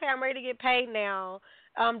said, okay, I'm ready to get paid now.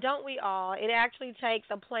 Don't we all? It actually takes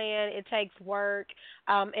a plan. It takes work.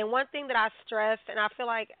 And one thing that I stress, and I feel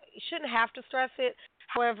like you shouldn't have to stress it,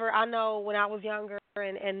 however, I know when I was younger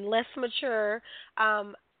and less mature,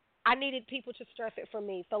 I needed people to stress it for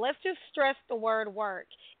me. So let's just stress the word work.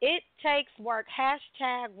 It takes work.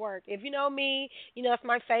 Hashtag work. If you know me, it's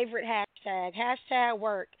my favorite hashtag. Hashtag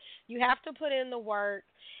work. You have to put in the work.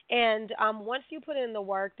 And once you put in the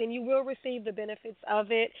work, then you will receive the benefits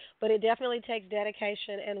of it. But it definitely takes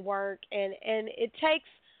dedication and work. And it takes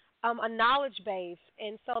a knowledge base.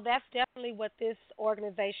 And so that's definitely what this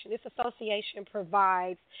organization, this association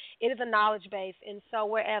provides. It is a knowledge base. And so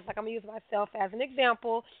whereas, like I'm going to use myself as an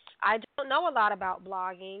example, I don't know a lot about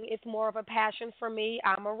blogging. It's more of a passion for me.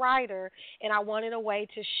 I'm a writer, and I wanted a way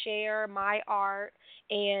to share my art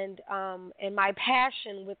and my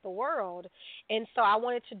passion with the world. And so I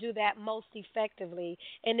wanted to do that most effectively.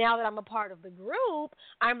 And now that I'm a part of the group,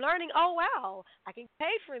 I'm learning, oh, wow, I can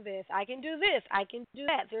pay for this. I can do this. I can do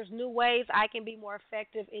that. There's new ways I can be more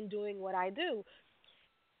effective in doing what I do.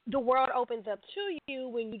 the world opens up to you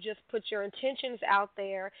when you just put your intentions out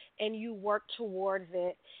there and you work towards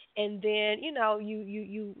it, and then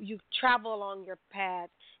you travel along your path.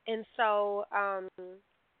 And so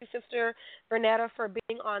Sister Vernetta, for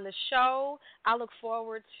being on the show. I look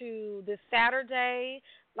forward to this Saturday.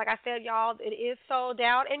 Like I said, y'all, it is sold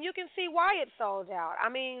out, and you can see why it's sold out. I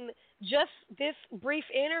mean, just this brief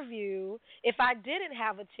interview, if I didn't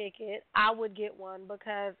have a ticket, I would get one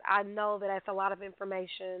because I know that that's a lot of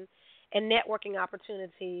information and networking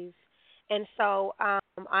opportunities. And so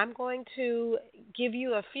I'm going to give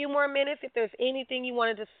you a few more minutes if there's anything you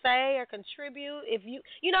wanted to say or contribute. If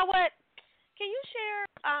you know what, can you share?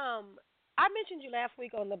 I mentioned you last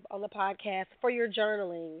week on the podcast for your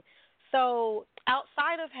journaling. So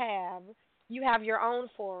outside of HAB, you have your own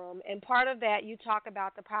forum, and part of that you talk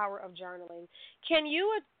about the power of journaling. Can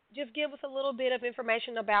you just give us a little bit of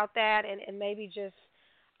information about that, and maybe just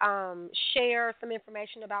share some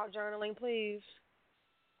information about journaling, please?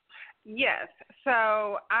 Yes.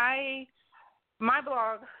 So my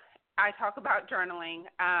blog, I talk about journaling,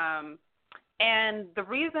 and the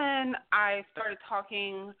reason I started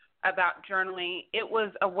talking about journaling, it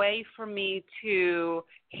was a way for me to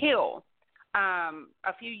heal.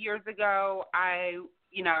 A few years ago, I,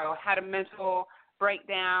 had a mental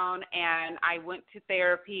breakdown, and I went to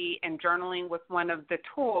therapy, and journaling was one of the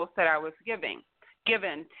tools that I was given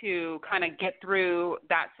to kind of get through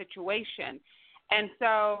that situation. And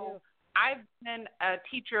so I've been a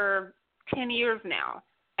teacher 10 years now.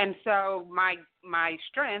 And so my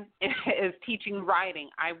strength is teaching writing.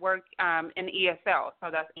 I work in ESL, so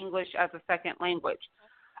that's English as a second language.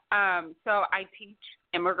 So I teach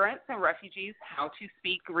immigrants and refugees how to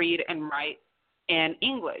speak, read, and write in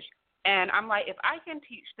English. And I'm like, if I can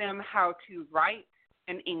teach them how to write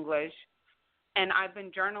in English, and I've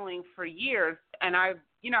been journaling for years, and I've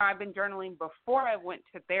been journaling before I went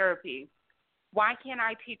to therapy, why can't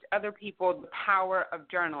I teach other people the power of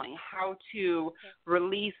journaling, how to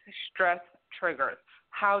release stress triggers,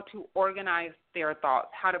 how to organize their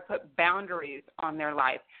thoughts, how to put boundaries on their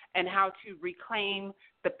life, and how to reclaim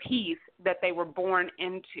the peace that they were born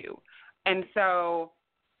into. And so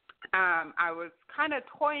I was kind of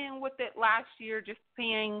toying with it last year, just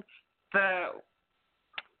seeing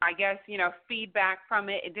feedback from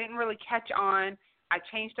it. It didn't really catch on. I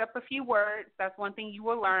changed up a few words. That's one thing you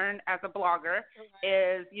will learn as a blogger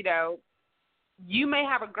is, you may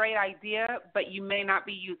have a great idea, but you may not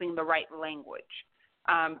be using the right language.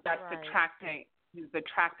 That's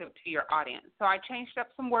attractive to your audience. So I changed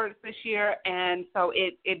up some words this year, and so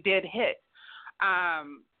it did hit.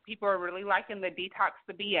 People are really liking the detox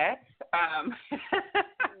the BS. I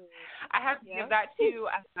have to give that to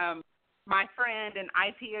my friend and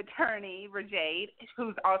IP attorney, Rajade,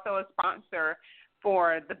 who's also a sponsor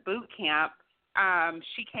for the boot camp.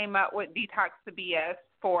 She came up with Detox the BS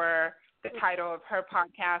for the title of her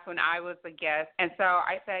podcast when I was a guest. And so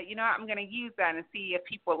I said, I'm going to use that and see if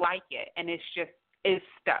people like it. And it's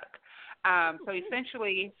stuck. So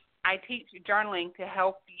essentially, I teach journaling to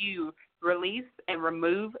help you release and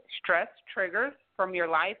remove stress triggers from your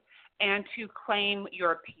life and to claim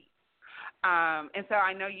your peace. And so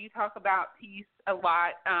I know you talk about peace a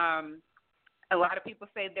lot. A lot of people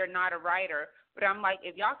say they're not a writer, but I'm like,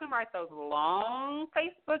 if y'all can write those long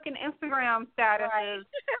Facebook and Instagram statuses,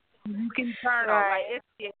 you can journal. Like,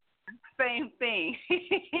 it's the same thing.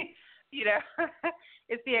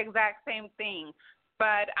 It's the exact same thing.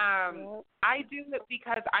 But I do it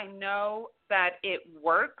because I know that it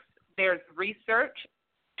works. There's research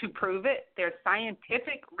to prove it. There's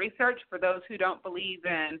scientific research for those who don't believe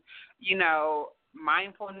in,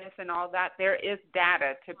 mindfulness and all that. There is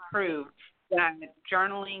data to prove that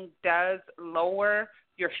journaling does lower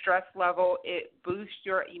your stress level. It boosts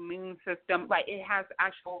your immune system. Like, it has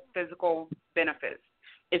actual physical benefits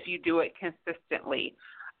if you do it consistently.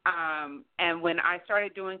 And when I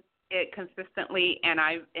started doing it consistently and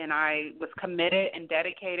I was committed and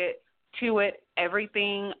dedicated to it,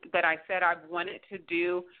 everything that I said I wanted to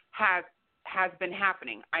do has been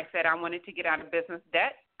happening. I said I wanted to get out of business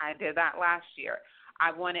debt. I did that last year.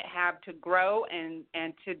 I wanted HAB to grow and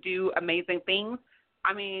to do amazing things.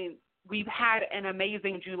 I mean, we've had an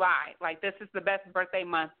amazing July. Like, this is the best birthday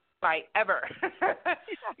month, like, ever, for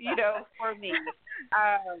me.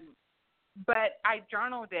 But I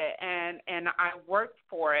journaled it, and I worked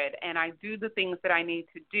for it, and I do the things that I need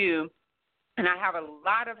to do. And I have a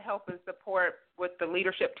lot of help and support with the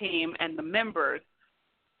leadership team and the members.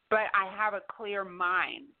 But I have a clear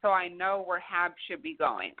mind, so I know where HAB should be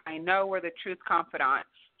going. I know where the Truth Confidant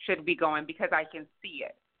should be going because I can see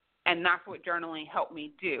it. And that's what journaling helped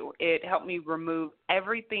me do. It helped me remove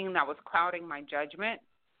everything that was clouding my judgment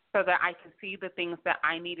so that I can see the things that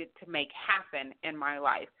I needed to make happen in my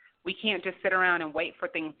life. We can't just sit around and wait for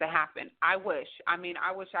things to happen. I wish I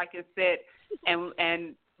could sit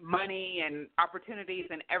and money and opportunities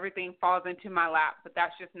and everything falls into my lap, but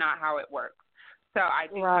that's just not how it works. So I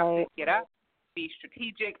do have to get up, be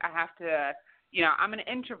strategic. I have to, I'm an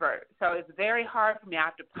introvert, so it's very hard for me. I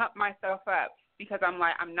have to pump myself up because I'm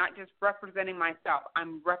not just representing myself.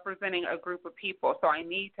 I'm representing a group of people. So I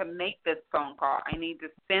need to make this phone call. I need to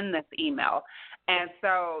send this email. And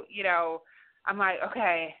so, I'm like,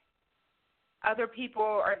 okay, other people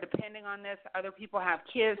are depending on this. Other people have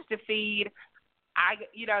kids to feed.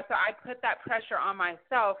 So I put that pressure on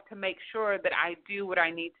myself to make sure that I do what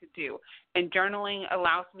I need to do. And journaling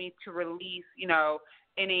allows me to release,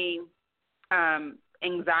 any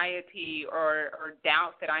anxiety or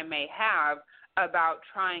doubt that I may have about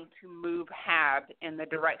trying to move HAB in the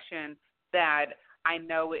direction that I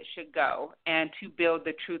know it should go, and to build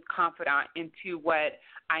the truth confidant into what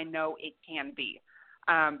I know it can be.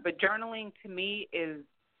 But journaling to me is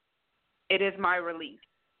my release.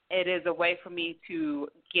 It is a way for me to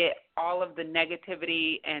get all of the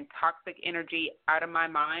negativity and toxic energy out of my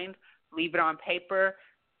mind, leave it on paper,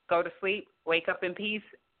 go to sleep, wake up in peace,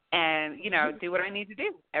 and, do what I need to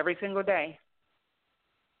do every single day.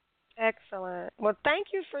 Excellent. Well,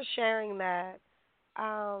 thank you for sharing that.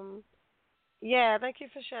 Thank you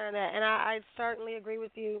for sharing that. And I certainly agree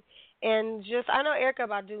with you. And I know Erykah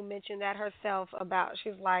Badu mentioned that herself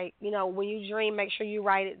she's like, when you dream, make sure you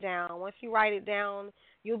write it down. Once you write it down,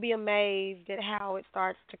 you'll be amazed at how it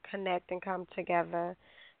starts to connect and come together.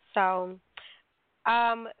 So,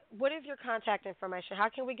 what is your contact information? How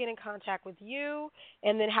can we get in contact with you?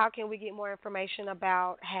 And then how can we get more information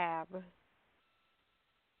about HAB?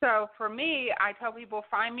 So for me, I tell people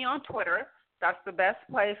find me on Twitter. That's the best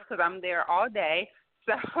place because I'm there all day.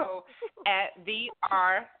 So at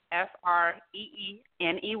VRFREENEY,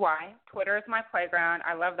 Twitter is my playground.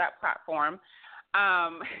 I love that platform.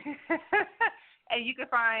 And you can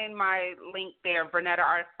find my link there,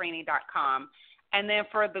 VernettaRFreeney.com. And then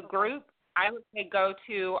for the group, I would say go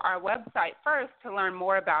to our website first to learn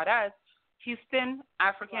more about us,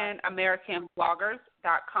 HoustonAfrican+American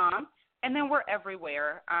bloggers.com. And then we're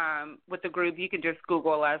everywhere with the group. You can just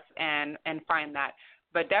Google us and find that.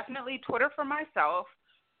 But definitely Twitter for myself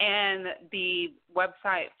and the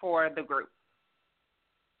website for the group.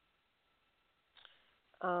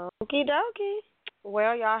 Okie dokie.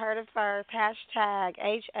 Well, y'all heard it first. Hashtag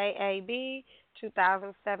HAAB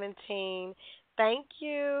 2017. Thank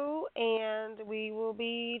you, and we will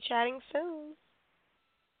be chatting soon.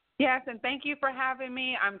 Yes, and thank you for having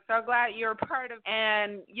me. I'm so glad you're a part of it.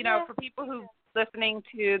 And, for people who are listening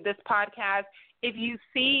to this podcast, if you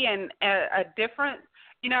see a difference,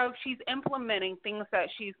 she's implementing things that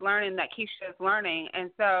she's learning, that Keisha is learning.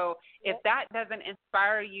 And so if that doesn't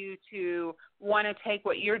inspire you to want to take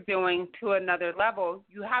what you're doing to another level,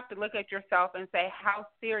 you have to look at yourself and say, how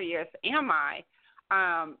serious am I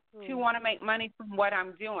to want to make money from what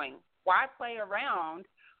I'm doing? Why play around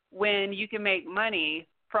when you can make money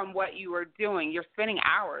from what you are doing? You're spending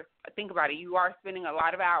hours. Think about it. You are spending a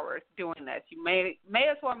lot of hours doing this. You may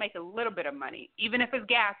as well make a little bit of money, even if it's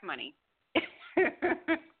gas money.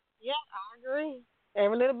 Yeah, I agree.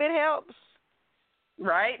 Every little bit helps.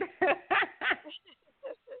 Right?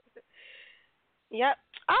 Yep.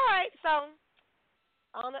 All right. So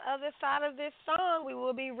on the other side of this song, we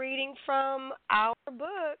will be reading from our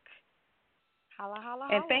book. Holla, holla,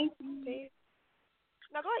 holla. And thank you.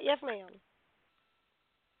 No, go ahead. Yes, ma'am.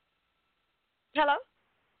 Hello?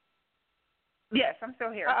 Yes, I'm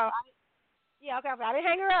still here. Uh-oh. Okay. I didn't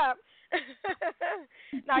hang her up.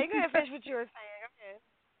 No, you go ahead and finish what you were saying. Go ahead.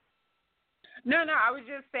 No, I was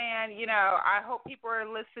just saying, I hope people are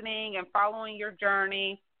listening and following your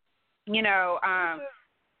journey.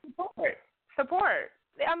 Support.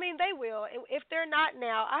 I mean, they will. If they're not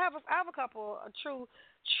now, I have a couple of true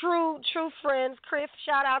friends. Chris,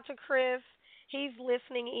 shout out to Chris. He's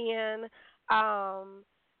listening in. I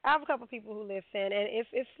have a couple of people who listen, and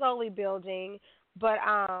it's slowly building. But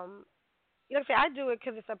I do it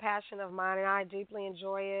because it's a passion of mine, and I deeply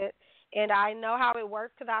enjoy it. And I know how it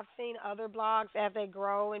works because I've seen other blogs as they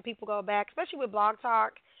grow and people go back, especially with Blog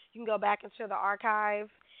Talk. You can go back into the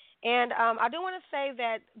archive. And I do want to say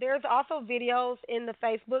that there's also videos in the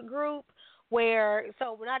Facebook group when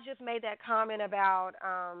I just made that comment about,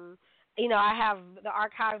 I have the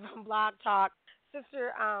archive on Blog Talk.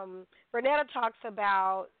 Sister Vernetta talks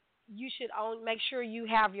about you should make sure you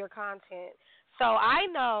have your content. So I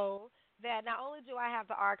know that not only do I have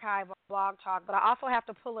the archive on Blog Talk, but I also have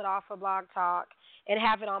to pull it off of Blog Talk. and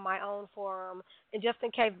have it on my own forum. And just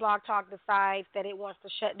in case Blog Talk decides that it wants to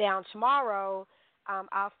shut down tomorrow,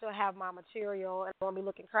 I'll still have my material and I won't be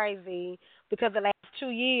looking crazy because the last 2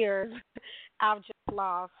 years I've just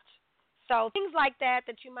lost. So things like that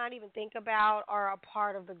you might even think about are a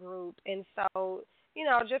part of the group. And so,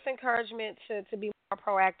 just encouragement to be more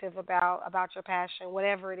proactive about your passion,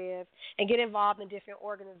 whatever it is, and get involved in different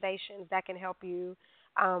organizations that can help you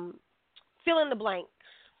fill in the blanks.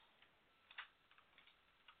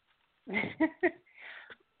 Okay,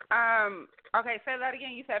 say that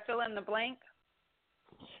again. You said fill in the blank?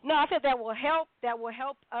 No, I said that will help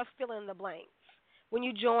us fill in the blanks. When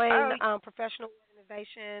you join professional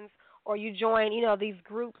organizations or you join, these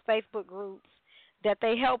groups, Facebook groups, that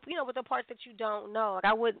they help, with the parts that you don't know.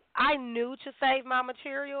 Like I knew to save my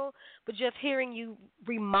material, but just hearing you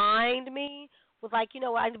remind me was like,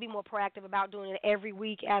 I need to be more proactive about doing it every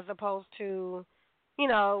week as opposed to,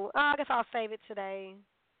 I guess I'll save it today.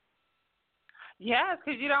 Yes,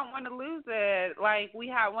 because you don't want to lose it. Like we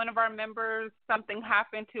had one of our members, something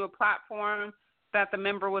happened to a platform that the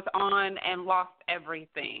member was on and lost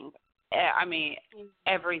everything. I mean,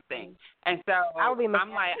 everything. And so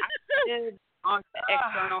I'm like, I did on the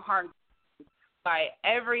external hard drive, like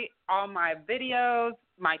all my videos,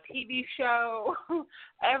 my TV show,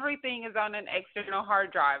 everything is on an external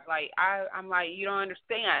hard drive. Like I'm like, you don't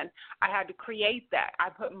understand. I had to create that. I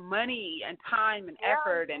put money and time and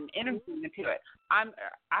effort and energy into it.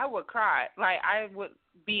 I would cry. Like I would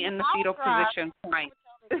be in the fetal position crying.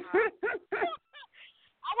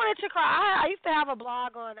 I wanted to cry. I used to have a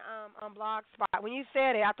blog on Blogspot. When you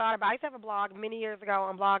said it, I thought about it. I used to have a blog many years ago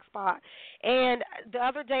on Blogspot. And the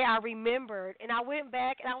other day I remembered, and I went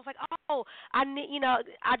back, and I was like, oh, I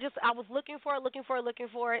was looking for it.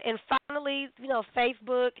 And finally,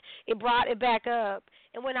 Facebook, it brought it back up.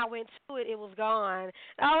 And when I went to it, it was gone.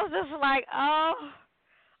 And I was just like, oh.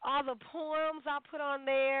 All the poems I put on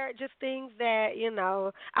there, just things that,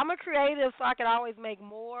 I'm a creative, so I could always make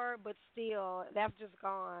more, but still, that's just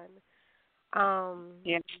gone.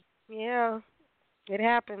 Yeah, it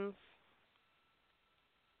happens.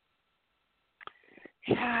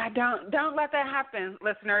 Yeah, don't let that happen,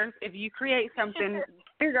 listeners. If you create something,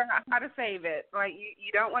 figure out how to save it. Like,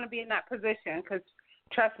 you don't want to be in that position because,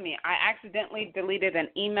 trust me, I accidentally deleted an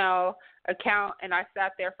email account, and I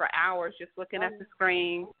sat there for hours just looking at the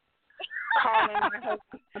screen, calling my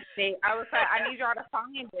husband. I was like, I need y'all to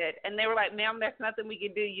find it. And they were like, ma'am, there's nothing we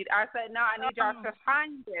can do. I said, no, I need y'all to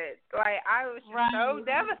find it. Like, I was just so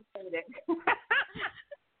devastated.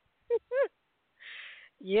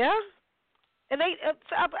 Yeah. And I'm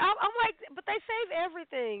like, but they save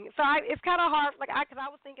everything. So it's kind of hard, because I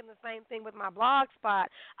was thinking the same thing with my blog spot.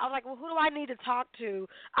 I was like, well, who do I need to talk to?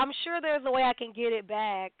 I'm sure there's a way I can get it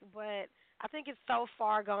back, but I think it's so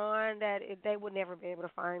far gone that they would never be able to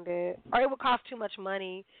find it, or it would cost too much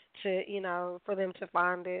money to, for them to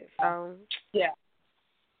find it. So yeah.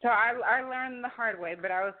 So I learned the hard way, but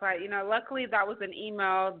I was like, luckily that was an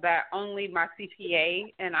email that only my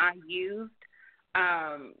CPA and I used.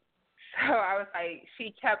 So I was like,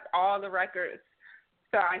 she kept all the records,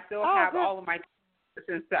 so I still have all of my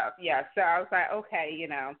and stuff. Yeah, so I was like, okay,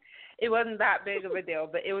 it wasn't that big of a deal,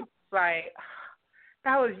 but it was like,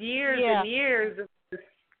 that was years and years of,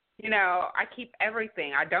 I keep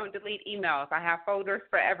everything. I don't delete emails. I have folders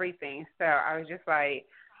for everything. So I was just like,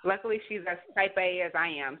 luckily she's as type A as I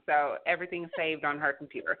am, so everything's saved on her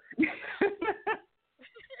computer.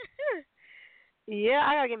 Yeah,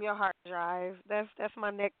 I gotta get me a hard drive. That's my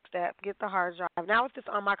next step. Get the hard drive. Now it's just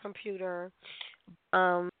on my computer.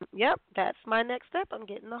 Yep, that's my next step. I'm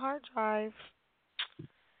getting the hard drive.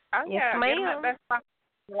 Oh yes, yeah, ma'am. Best Buy,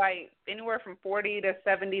 like anywhere from $40 to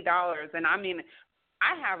 $70, and I mean,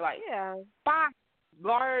 I have 5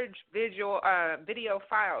 large video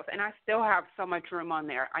files, and I still have so much room on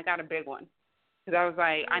there. I got a big one because I was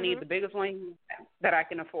like, I need the biggest one that I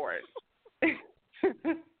can afford.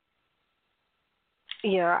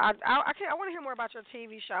 Yeah, I want to hear more about your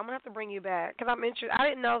TV show. I'm gonna have to bring you back because I'm interested. I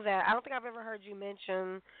didn't know that. I don't think I've ever heard you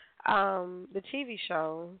mention the TV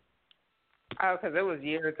show. Oh, because it was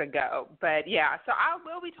years ago. But yeah, so I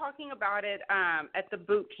will be talking about it at the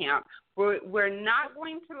boot camp. We're not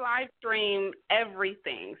going to live stream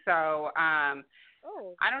everything, so I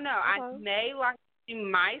don't know. Okay. I may live stream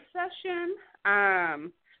my session.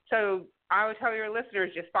 So I would tell your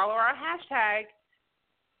listeners, just follow our hashtag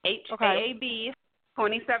HAAB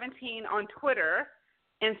 2017 on Twitter,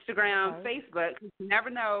 Instagram, Facebook. You never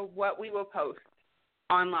know what we will post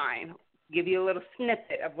online. Give you a little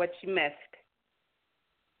snippet of what you missed.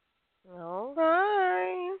 All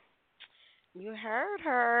right. You heard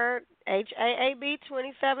her. HAAB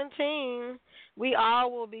 2017. We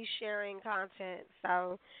all will be sharing content,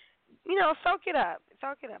 so soak it up.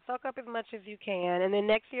 Soak it up. Soak up as much as you can, and then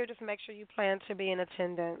next year, just make sure you plan to be in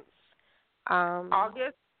attendance.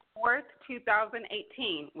 August 4th,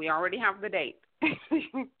 2018. We already have the date. Oh,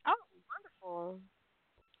 wonderful!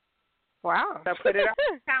 Wow. So put it on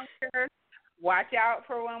your calendar. Watch out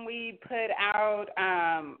for when we put out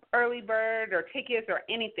early bird or tickets or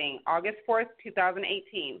anything. August 4th,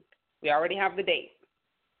 2018. We already have the date.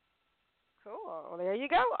 Cool. Well, there you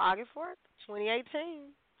go. August 4th,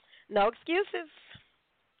 2018. No excuses.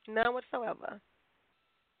 None whatsoever.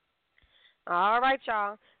 All right,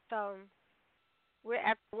 y'all. So we're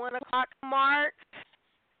at the 1 o'clock mark.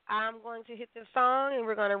 I'm going to hit this song, and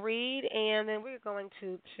we're going to read, and then we're going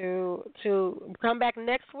to come back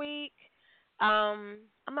next week. I'm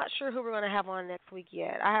not sure who we're going to have on next week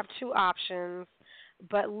yet. I have two options,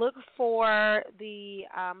 but look for the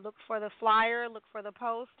flyer, look for the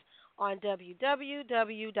post on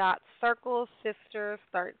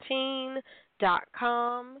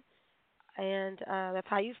www.circlesisters13.com, and that's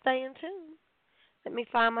how you stay in tune. Let me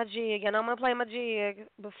find my jig, and I'm going to play my jig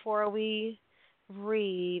before we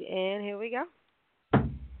read, and here we go.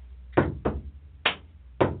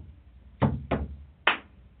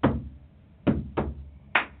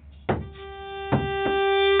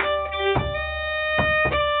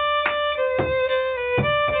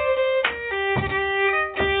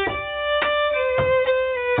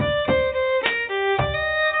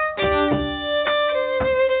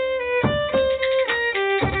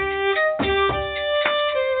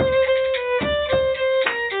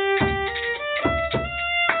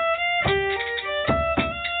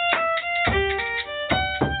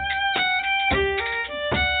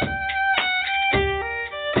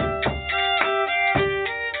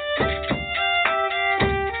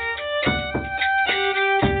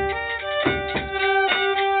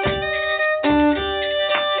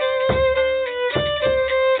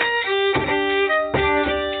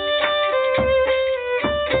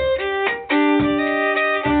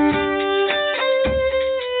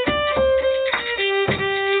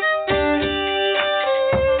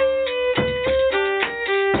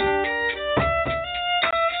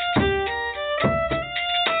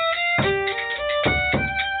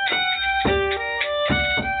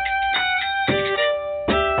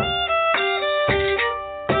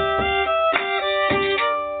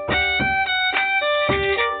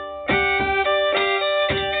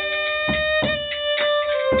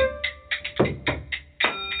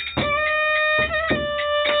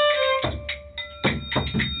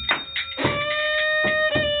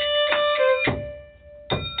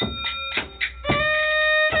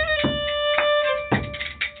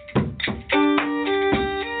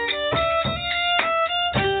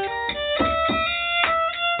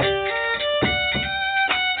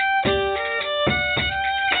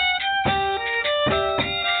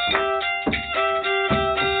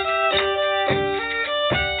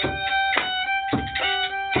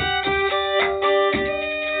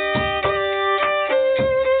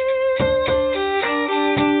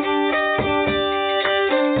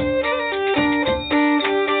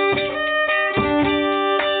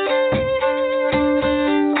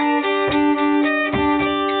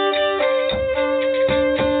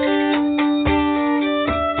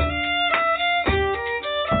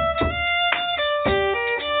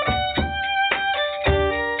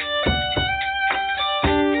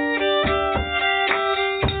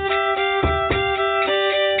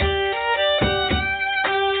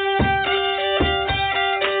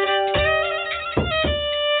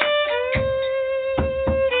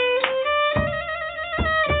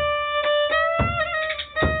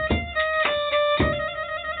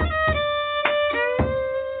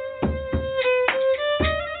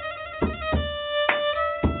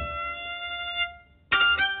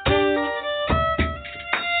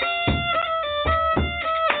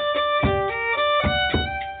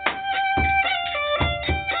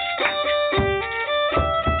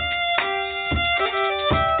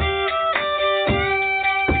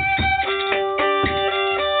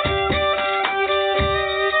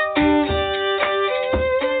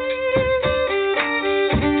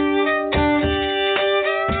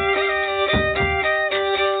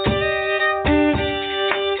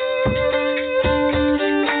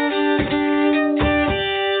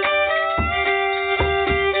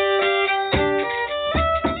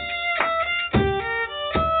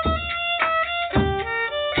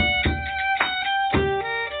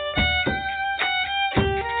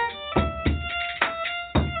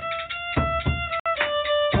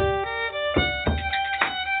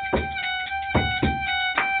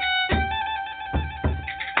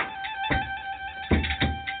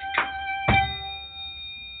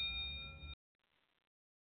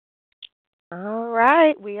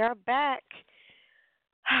 right, we are back.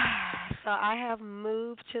 So I have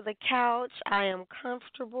moved to the couch. I am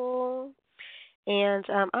comfortable, and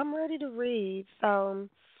I'm ready to read. So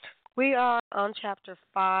we are on chapter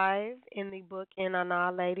 5 in the book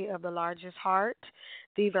Inanna, Lady of the Largest Heart.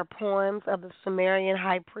 These are poems of the Sumerian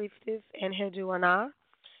high priestess Enheduanna.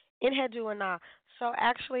 So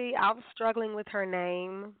actually, I was struggling with her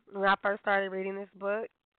name when I first started reading this book.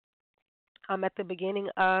 At the beginning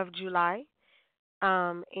of July.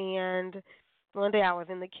 And one day I was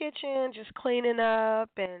in the kitchen just cleaning up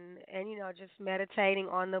and just meditating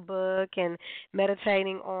on the book and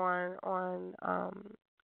meditating on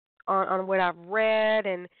what I've read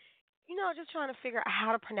and just trying to figure out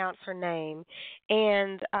how to pronounce her name.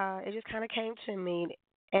 And it just kind of came to me,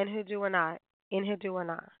 Enheduanna.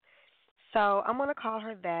 Enheduanna. So I'm going to call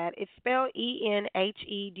her that. It's spelled Enheduanna.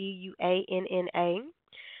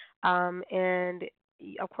 And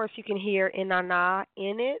of course, you can hear Inanna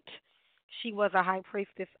in it. She was a high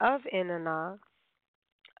priestess of Inanna.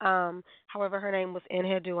 However, her name was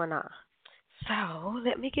Enheduanna. So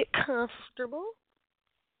let me get comfortable.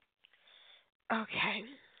 Okay.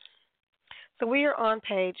 So we are on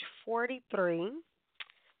page 43,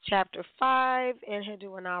 chapter 5,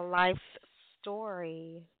 Enheduanna Life's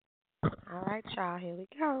Story. All right, y'all, here we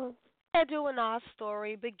go. Enheduanna's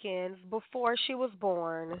story begins before she was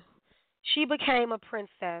born. She became a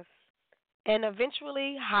princess and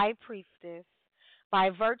eventually high priestess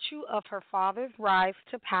by virtue of her father's rise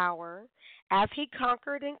to power as he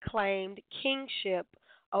conquered and claimed kingship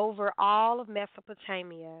over all of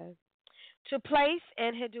Mesopotamia. To place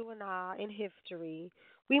Enheduanna in history,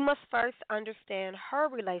 we must first understand her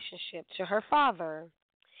relationship to her father.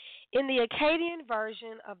 In the Akkadian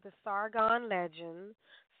version of the Sargon legend,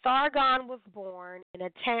 Sargon was born in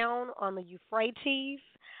a town on the Euphrates,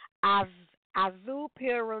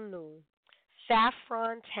 Azupirunu,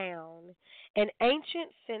 Saffron Town, an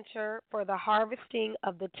ancient center for the harvesting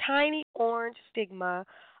of the tiny orange stigma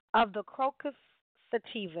of the Crocus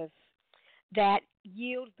sativus that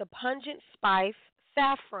yields the pungent spice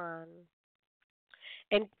saffron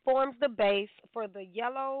and forms the base for the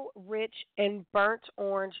yellow, rich, and burnt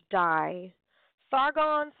orange dye.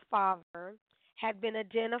 Sargon's father had been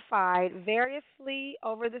identified variously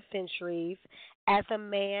over the centuries as a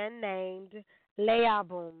man named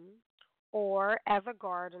Leabum, or as a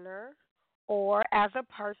gardener, or as a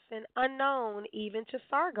person unknown even to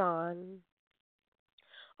Sargon.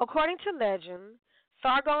 According to legend,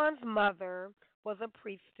 Sargon's mother was a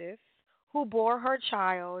priestess who bore her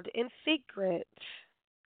child in secret.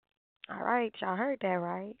 All right, y'all heard that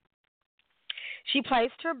right. She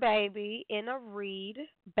placed her baby in a reed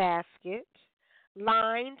basket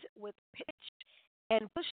lined with pitch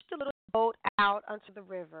and pushed the little boat out onto the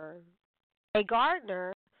river. A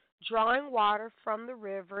gardener, drawing water from the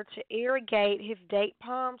river to irrigate his date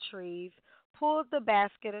palm trees, pulled the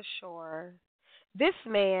basket ashore. This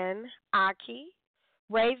man, Aki,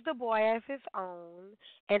 raised the boy as his own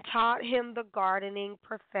and taught him the gardening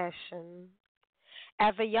profession.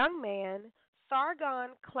 As a young man, Sargon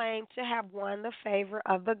claimed to have won the favor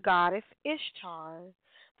of the goddess Ishtar,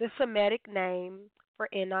 the Semitic name for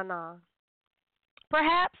Inanna.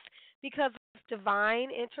 Perhaps because of his divine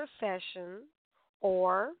intercession,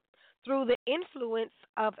 or through the influence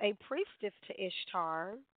of a priestess to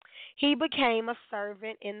Ishtar, he became a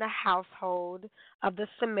servant in the household of the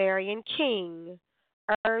Sumerian king,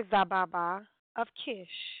 Ur-Zababa of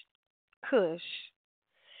Cush.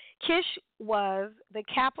 Kish was the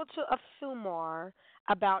capital of Sumer,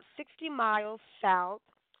 about 60 miles south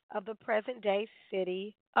of the present-day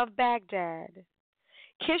city of Baghdad.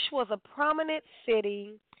 Kish was a prominent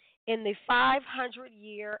city in the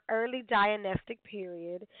 500-year early dynastic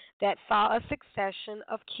period that saw a succession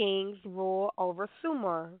of kings rule over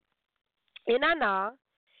Sumer. Inanna,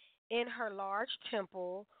 in her large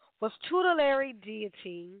temple, was tutelary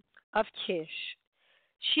deity of Kish.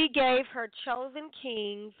 She gave her chosen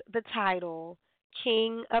kings the title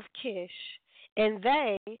King of Kish, and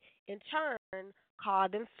they, in turn,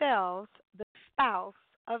 called themselves the spouse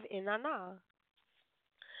of Inanna.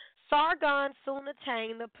 Sargon soon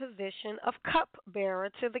attained the position of cupbearer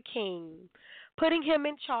to the king, putting him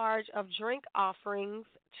in charge of drink offerings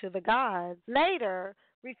to the gods. Later,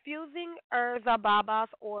 refusing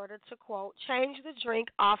Ur-Zababa's order to, quote, change the drink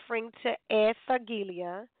offering to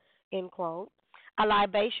Esagilia, end quote, a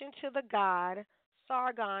libation to the god,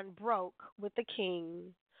 Sargon broke with the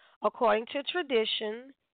king. According to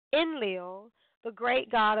tradition, Enlil, the great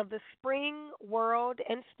god of the spring, world,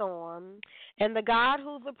 and storm, and the god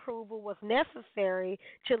whose approval was necessary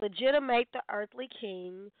to legitimate the earthly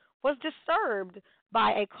king, was disturbed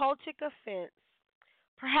by a cultic offense.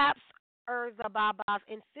 perhaps Urza Baba's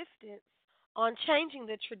insistence on changing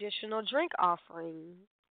the traditional drink offering.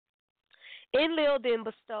 Enlil then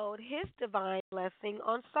bestowed his divine blessing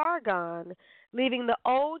on Sargon, leaving the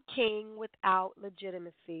old king without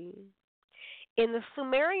legitimacy. In the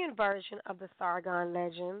Sumerian version of the Sargon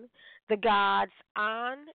legend, the gods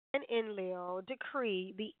An and Enlil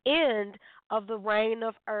decree the end of the reign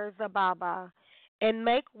of Urza Baba and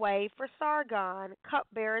make way for Sargon,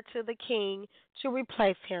 cupbearer to the king, to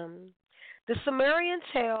replace him. The Sumerian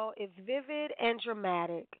tale is vivid and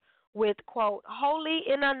dramatic, with, quote, holy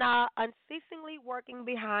Inanna unceasingly working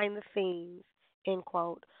behind the scenes, end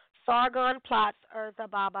quote. Sargon plots Urza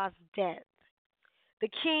Baba's death. The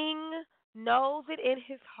king knows it in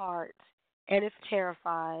his heart and is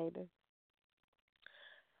terrified.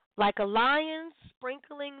 Like a lion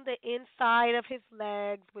sprinkling the inside of his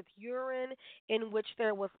legs with urine in which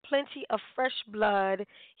there was plenty of fresh blood,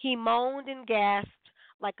 he moaned and gasped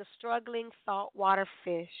like a struggling saltwater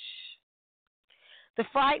fish. The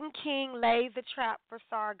frightened king lays a trap for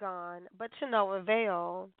Sargon, but to no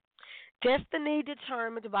avail. Destiny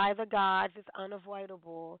determined by the gods is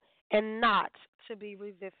unavoidable and not to be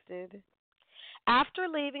resisted. After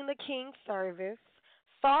leaving the king's service,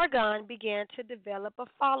 Sargon began to develop a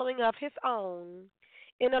following of his own.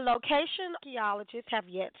 In a location archaeologists have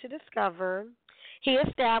yet to discover, he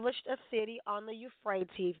established a city on the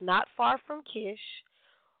Euphrates not far from Kish,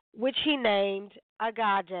 which he named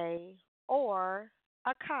Agade, or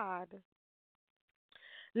Akkad.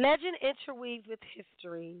 Legend interweaves with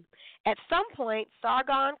history. At some point,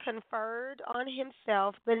 Sargon conferred on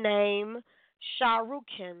himself the name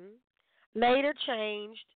Sharukin, later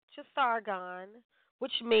changed to Sargon,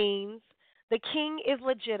 which means the king is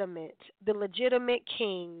legitimate, the legitimate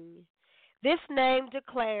king. This name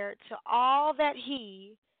declared to all that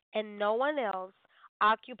he and no one else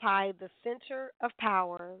occupied the center of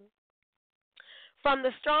power. From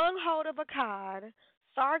the stronghold of Akkad,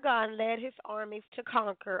 Sargon led his armies to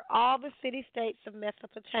conquer all the city-states of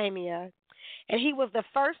Mesopotamia, and he was the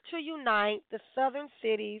first to unite the southern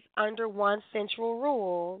cities under one central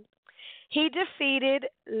rule. He defeated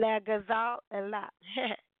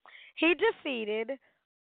he defeated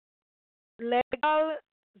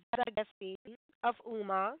Legal-Zagesi of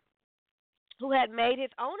Umma, who had made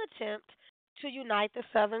his own attempt to unite the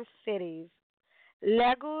southern cities.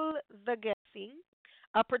 Legal-Zagesi,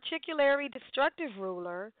 a particularly destructive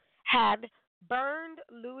ruler, had burned,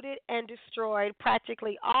 looted, and destroyed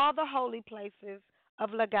practically all the holy places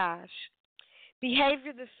of Lagash,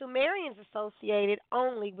 behavior the Sumerians associated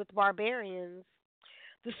only with barbarians.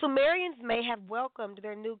 The Sumerians may have welcomed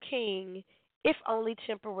their new king, if only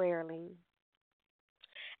temporarily.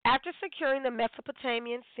 After securing the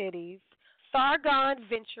Mesopotamian cities, Sargon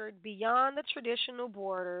ventured beyond the traditional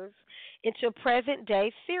borders into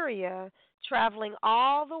present-day Syria, traveling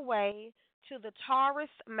all the way to the Taurus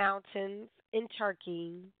Mountains in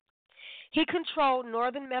Turkey. He controlled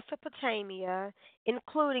northern Mesopotamia,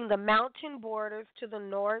 including the mountain borders to the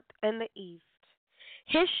north and the east.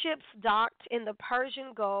 His ships docked in the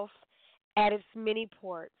Persian Gulf at its many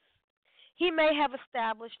ports. He may have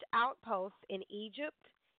established outposts in Egypt,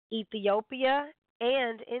 Ethiopia,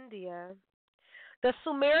 and India. The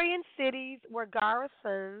Sumerian cities were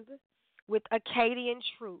garrisoned with Akkadian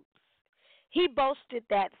troops. He boasted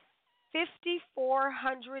that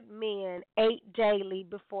 5,400 men ate daily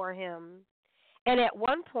before him, and at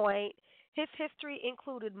one point, his history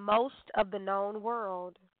included most of the known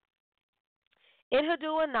world.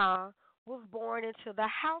 Enheduanna was born into the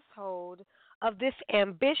household of this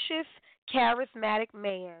ambitious, charismatic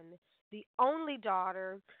man, the only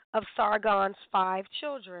daughter of Sargon's 5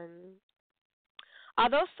 children.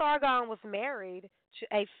 Although Sargon was married to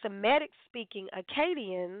a Semitic-speaking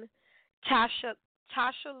Akkadian,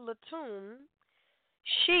 Tasha-Latun,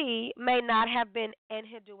 she may not have been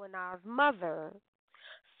Enheduanna's mother.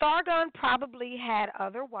 Sargon probably had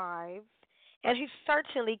other wives, and he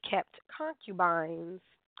certainly kept concubines.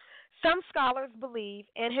 Some scholars believe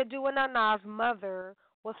Enheduanna's mother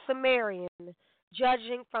was Sumerian,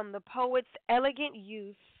 judging from the poet's elegant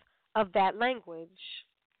use of that language.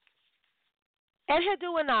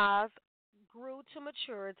 Enheduanna grew to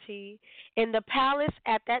maturity in the palace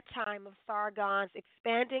at that time of Sargon's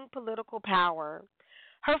expanding political power.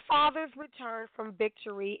 Her father's return from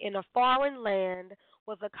victory in a foreign land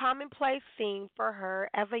was a commonplace scene for her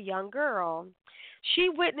as a young girl. She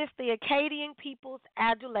witnessed the Akkadian people's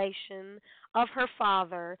adulation of her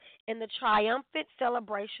father in the triumphant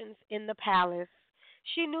celebrations in the palace.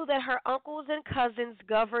 She knew that her uncles and cousins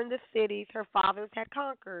governed the cities her fathers had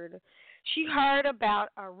conquered. She heard about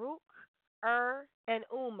Uruk, and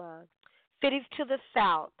Umma. cities to the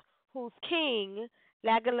south, whose king,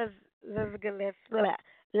 Lagalizagesi,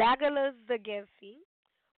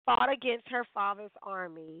 fought against her father's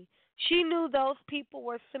army. She knew those people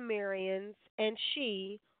were Sumerians, and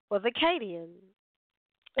she was Akkadian.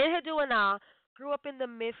 Enheduanna grew up in the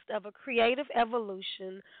midst of a creative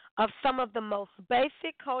evolution of some of the most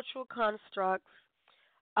basic cultural constructs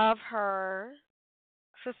of her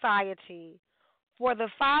society. For the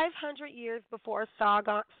 500 years before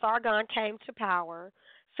Sargon came to power,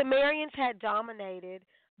 Sumerians had dominated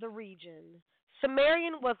the region.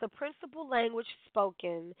 Sumerian was the principal language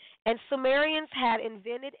spoken, and Sumerians had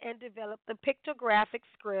invented and developed the pictographic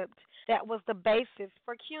script that was the basis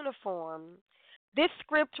for cuneiform. This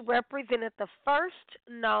script represented the first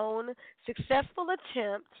known successful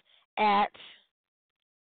attempt at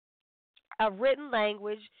a written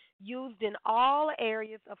language used in all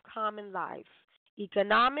areas of common life: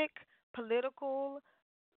 economic, political,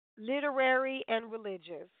 literary, and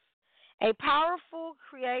religious. A powerful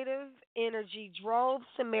creative energy drove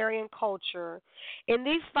Sumerian culture. In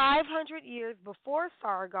these 500 years before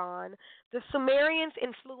Sargon, the Sumerians'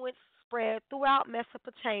 influence spread throughout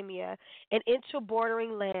Mesopotamia and into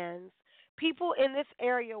bordering lands. People in this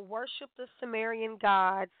area worshiped the Sumerian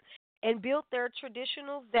gods and built their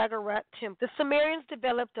traditional ziggurat temples. The Sumerians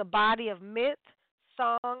developed a body of myth,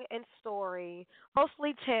 song, and story,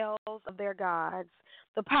 mostly tales of their gods.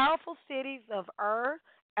 The powerful cities of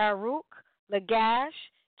Uruk,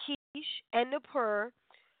 Lagash, Kish, and Nippur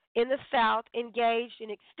in the south engaged in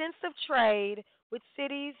extensive trade with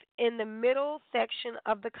cities in the middle section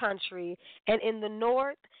of the country and in the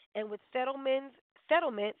north, and with settlements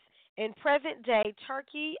in present-day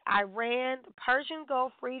Turkey, Iran, the Persian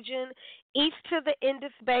Gulf region, east to the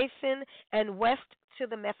Indus Basin, and west to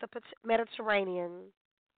the Mediterranean.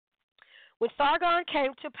 When Sargon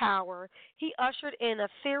came to power, he ushered in a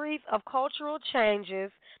series of cultural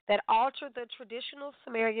changes that altered the traditional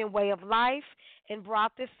Sumerian way of life and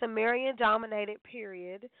brought this Sumerian-dominated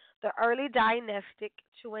period, the early dynastic,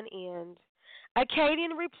 to an end.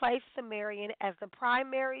 Akkadian replaced Sumerian as the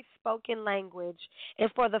primary spoken language,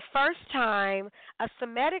 and for the first time, a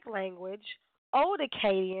Semitic language, Old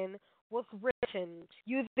Akkadian, was written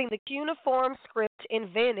using the cuneiform script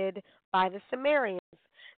invented by the Sumerians.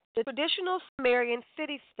 The traditional Sumerian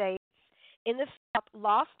city-states in the south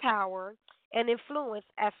lost power and influence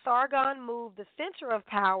as Sargon moved the center of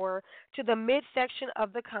power to the midsection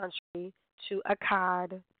of the country, to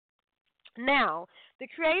Akkad. Now, the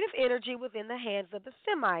creative energy was in the hands of the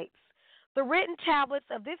Semites. The written tablets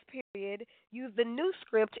of this period used the new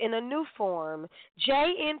script in a new form.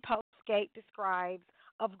 J.N. Postgate describes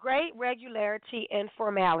of great regularity and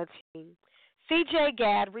formality. C.J.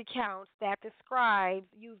 Gadd recounts that the scribes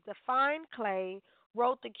used the fine clay,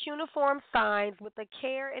 wrote the cuneiform signs with a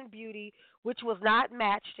care and beauty which was not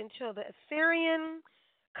matched until the Assyrian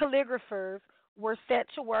calligraphers were set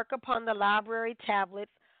to work upon the library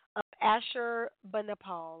tablets of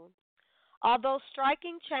Ashurbanipal. Although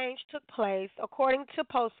striking change took place, according to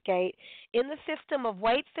Postgate, in the system of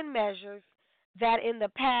weights and measures that in the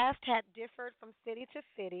past had differed from city to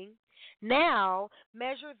city, now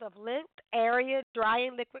measures of length, area, dry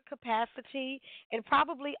and liquid capacity, and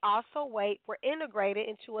probably also weight were integrated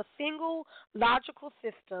into a single logical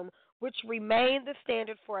system which remained the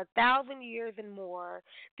standard for 1,000 years and more.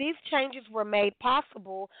 These changes were made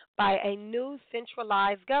possible by a new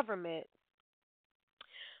centralized government.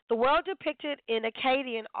 The world depicted in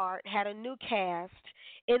Akkadian art had a new cast.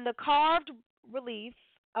 In the carved reliefs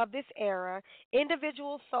of this era,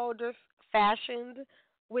 individual soldiers fashioned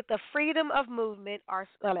with the freedom of movement are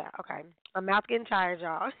okay. I'm not getting tired,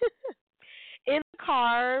 y'all. In the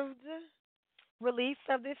carved reliefs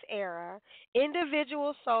of this era,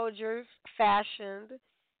 individual soldiers fashioned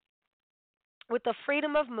with the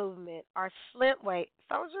freedom of movement are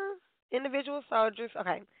individual soldiers.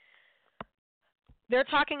 Okay, they're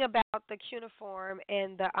talking about the cuneiform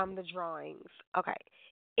and the drawings. Okay,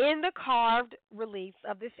 in the carved reliefs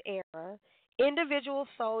of this era, individual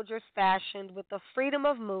soldiers fashioned with the freedom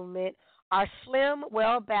of movement are slim,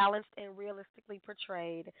 well-balanced, and realistically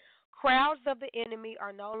portrayed. Crowds of the enemy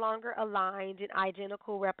are no longer aligned in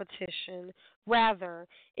identical repetition. Rather,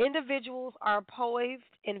 individuals are poised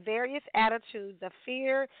in various attitudes of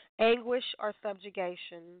fear, anguish, or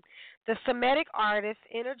subjugation. The Semitic artists,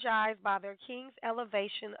 energized by their king's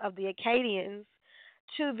elevation of the Akkadians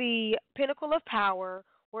to the pinnacle of power,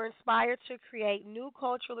 were inspired to create new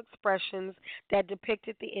cultural expressions that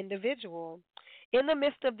depicted the individual. In the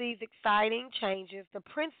midst of these exciting changes, the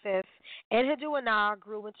princess Enheduanna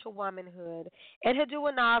grew into womanhood.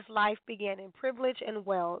 Enheduanna's life began in privilege and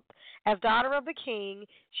wealth. As daughter of the king,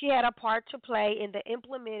 she had a part to play in the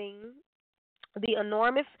implementing the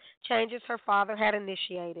enormous changes her father had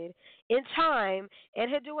initiated. In time,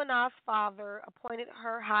 Enheduanna's father appointed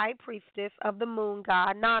her high priestess of the moon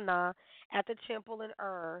god Nana at the temple in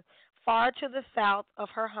Ur, far to the south of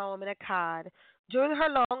her home in Akkad. During her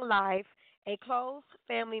long life, a close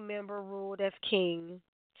family member ruled as king.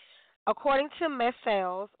 According to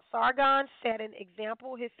Messels, Sargon set an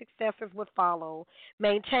example his successors would follow,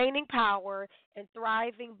 maintaining power and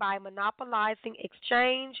thriving by monopolizing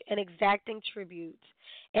exchange and exacting tribute.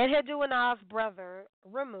 Enheduanna's brother,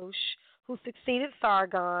 Ramush, who succeeded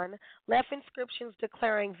Sargon, left inscriptions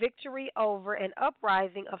declaring victory over an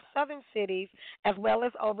uprising of southern cities as well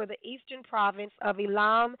as over the eastern province of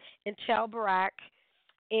Elam and Tel Barak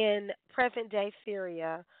in present-day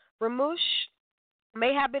Syria. Ramush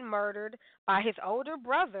may have been murdered by his older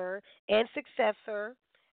brother and successor,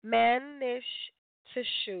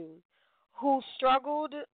 Manishtushu, who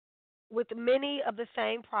struggled with many of the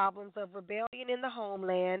same problems of rebellion in the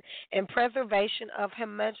homeland and preservation of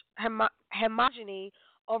homogeny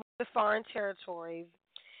over the foreign territories.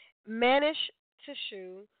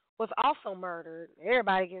 Manishtushu was also murdered.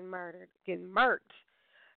 Everybody getting murked.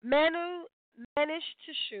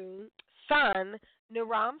 Manishtushu's son,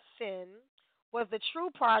 Naram Sin, was the true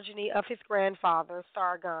progeny of his grandfather,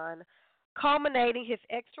 Sargon, culminating his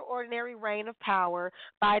extraordinary reign of power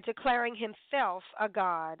by declaring himself a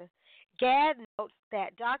god. Gad notes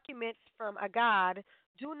that documents from Agad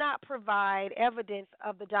do not provide evidence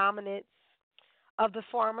of the dominance of the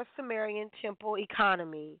former Sumerian temple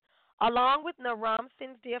economy. Along with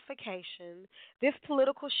Naram-Sin's deification, this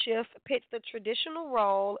political shift pits the traditional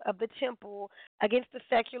role of the temple against the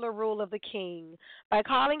secular rule of the king. By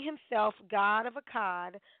calling himself God of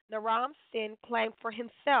Akkad, Naram-Sin claimed for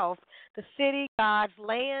himself the city god's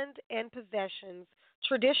land and possessions,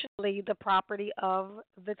 traditionally the property of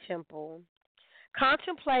the temple.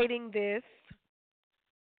 Contemplating this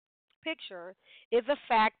picture is the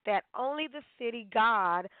fact that only the city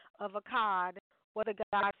god of Akkad was the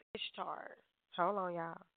goddess Ishtar. Hold on,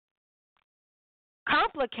 y'all.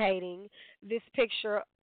 Complicating this picture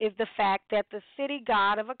is the fact that the city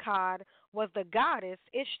god of Akkad was the goddess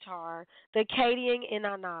Ishtar, the Akkadian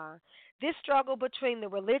Inanna. This struggle between the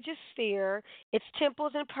religious sphere, its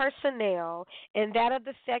temples and personnel, and that of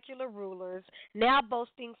the secular rulers, now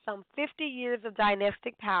boasting some 50 years of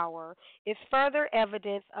dynastic power, is further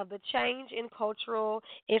evidence of the change in cultural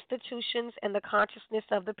institutions and the consciousness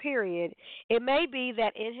of the period. It may be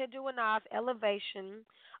that Enheduanna's elevation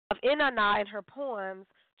of Inanna in her poems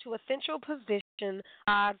to a central position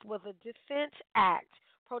was a dissent act,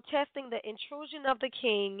 protesting the intrusion of the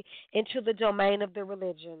king into the domain of the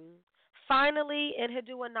religion. Finally,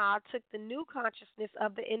 Enheduanna took the new consciousness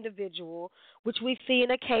of the individual, which we see in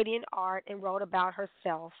Akkadian art, and wrote about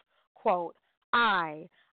herself. Quote, I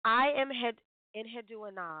am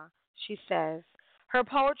Enheduanna, she says. Her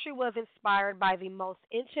poetry was inspired by the most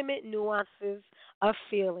intimate nuances of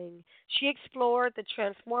feeling. She explored the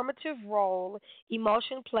transformative role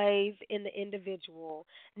emotion plays in the individual.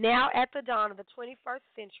 Now, at the dawn of the 21st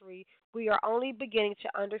century, we are only beginning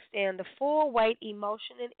to understand the full weight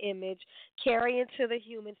emotion and image carry into the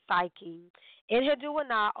human psyche.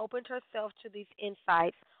 Enheduanna opened herself to these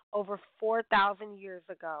insights over 4,000 years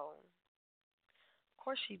ago. Of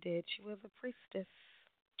course she did. She was a priestess.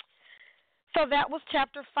 So that was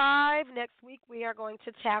chapter 5. Next week we are going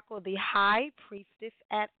to tackle the High Priestess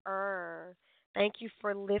at Ur. Thank you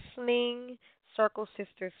for listening. Circle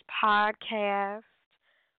Sisters podcast.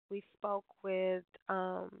 We spoke with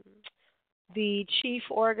the chief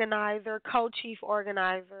organizer, co-chief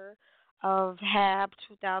organizer of HAB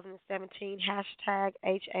 2017, hashtag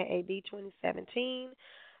HAAB 2017,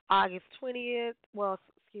 August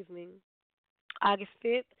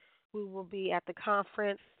 5th. We will be at the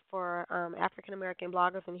conference for African American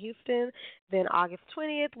bloggers in Houston. Then August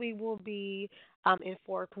 20th, we will be in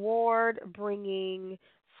Fourth Ward bringing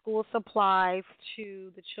school supplies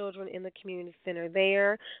to the children in the community center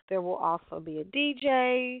there. There will also be a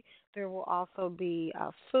DJ. There will also be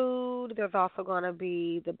food. There's also going to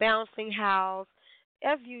be the bouncing house.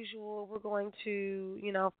 As usual, we're going to,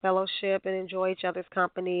 fellowship and enjoy each other's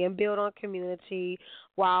company and build on community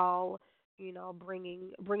while,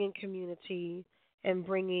 bringing community and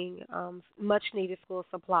bringing much-needed school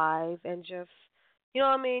supplies and just,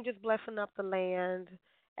 just blessing up the land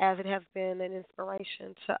as it has been an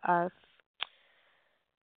inspiration to us.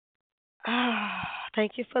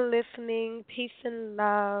 Thank you for listening. Peace and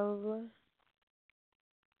love.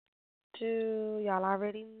 Y'all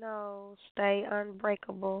already know. Stay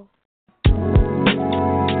unbreakable.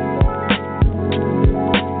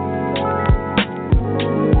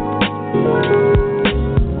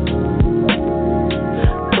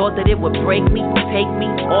 Thought that it would break me, take me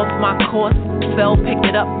off my course. Fell, pick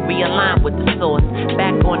it up, realign with the source.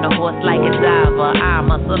 Back on the horse like a diver. I'm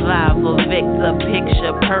a survivor, victor,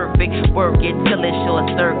 picture perfect. Work it till it's short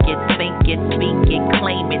circuit. Think it, speak it,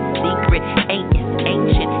 claim it, secret. Ain't it,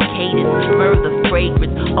 ancient, cadence, murder,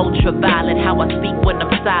 fragrance. Ultraviolet, how I speak when I'm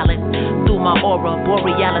silent. Through my aura,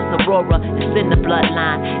 borealis aurora. It's in the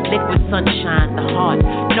bloodline. Liquid sunshine, the heart.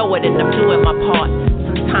 Know it and I'm doing my part.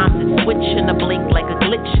 Sometimes it's switching a blink like a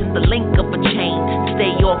glitch in the link of a chain.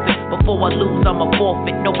 Stay off it, before I lose I'm a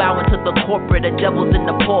forfeit. No bowing to the corporate, the devil's in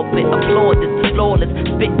the pulpit. Applaud this, flawless,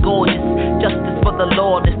 spit gorgeous. Justice for the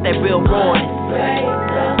Lord, it's that real rawness. Break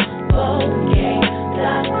the focus,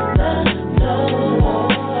 lock the door.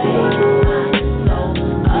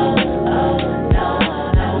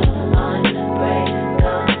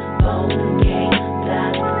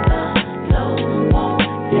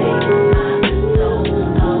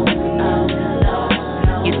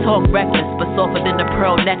 Talk reckless, but softer than the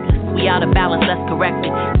pearl necklace. We out of balance, let's correct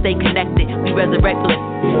it. Stay connected, we resurrect bliss.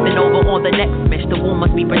 Then over on the next mission, the womb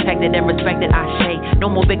must be protected and respected. Ashe, no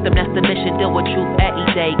more victim, that's the mission. Deal with truth every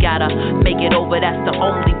day. Gotta make it over, that's the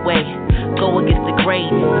only way. Go against the grain,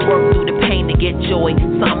 work through the pain to get joy.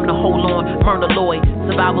 Something to hold on, Myrna Lloyd.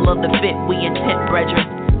 Survival of the fit, we intent,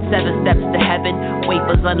 brethren. 7 steps to heaven,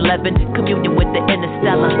 wafers unleavened, communion with the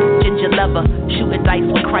interstellar. Ginger leather, shooting dice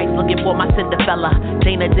with Christ, looking for my Cinderella.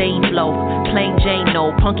 Dana Dane blow, plain Jane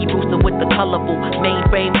no. Punky Brewster with the colorful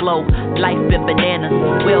mainframe glow. Life been bananas,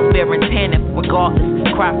 welfare and tannin.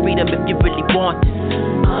 Regardless, cry freedom if you really want it.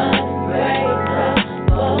 Unbreakable,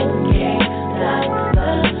 can't stop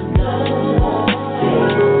the glow.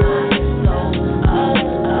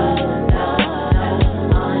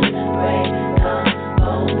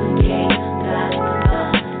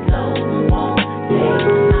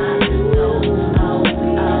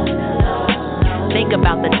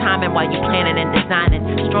 About the timing while you planning and designing.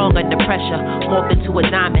 Strong under pressure, morphed into a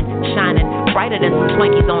diamond. Shining, brighter than some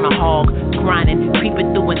Twinkies on a hog. Grinding,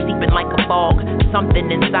 creeping through and seeping like a fog. Something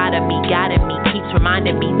inside of me, guiding me, keeps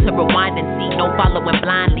reminding me to rewind and see. No following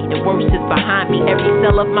blindly, the worst is behind me. Every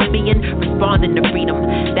cell of my being, responding to freedom.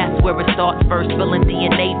 That's where it starts first, feeling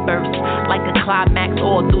DNA burst. Like a climax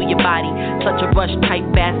all through your body. Such a rush, tight,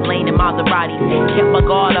 fast lane in Maseratis. Kept my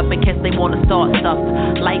guard up in case they wanna start stuff.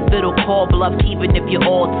 Life it'll call bluffs even if you're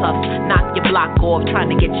all tough. Knock your block off, trying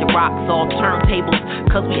to get your rocks off. Turntables,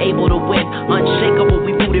 cause we able to win. Unshakable,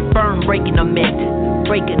 we rooted firm, breaking them in.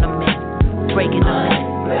 Breaking them in, breaking them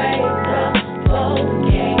in. Break the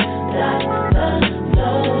focus, lock the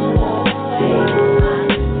door.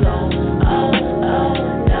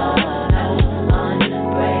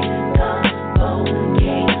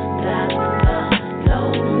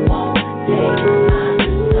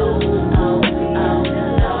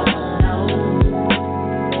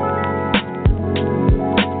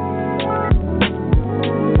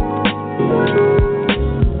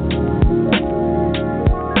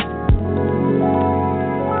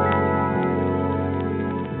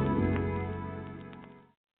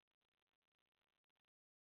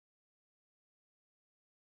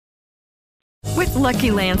 With Lucky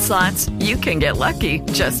Land Slots, you can get lucky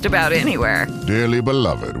just about anywhere. Dearly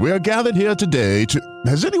beloved, we are gathered here today to...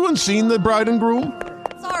 Has anyone seen the bride and groom?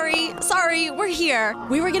 Sorry, we're here.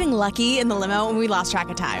 We were getting lucky in the limo and we lost track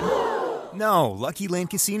of time. No, Lucky Land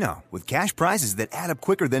Casino, with cash prizes that add up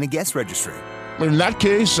quicker than a guest registry. In that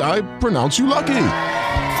case, I pronounce you lucky.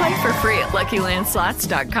 Play for free at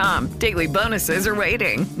LuckyLandSlots.com. Daily bonuses are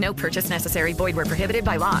waiting. No purchase necessary. Void where prohibited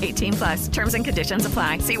by law. 18+. Terms and conditions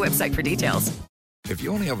apply. See website for details. If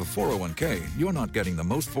you only have a 401k, you're not getting the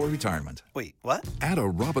most for retirement. Wait, what? Add a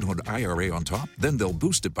Robinhood IRA on top, then they'll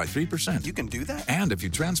boost it by 3%. You can do that? And if you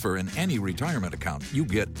transfer in any retirement account, you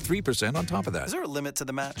get 3% on top of that. Is there a limit to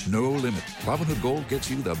the match? No limit. Robinhood Gold gets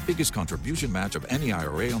you the biggest contribution match of any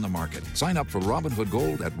IRA on the market. Sign up for Robinhood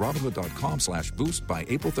Gold at Robinhood.com/boost by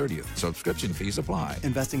April 30th. Subscription fees apply.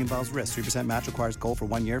 Investing involves risk. 3% match requires gold for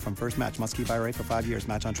 1 year from first match. Must keep IRA for 5 years.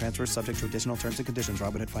 Match on transfers subject to additional terms and conditions.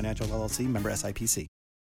 Robinhood Financial LLC. Member SIPC.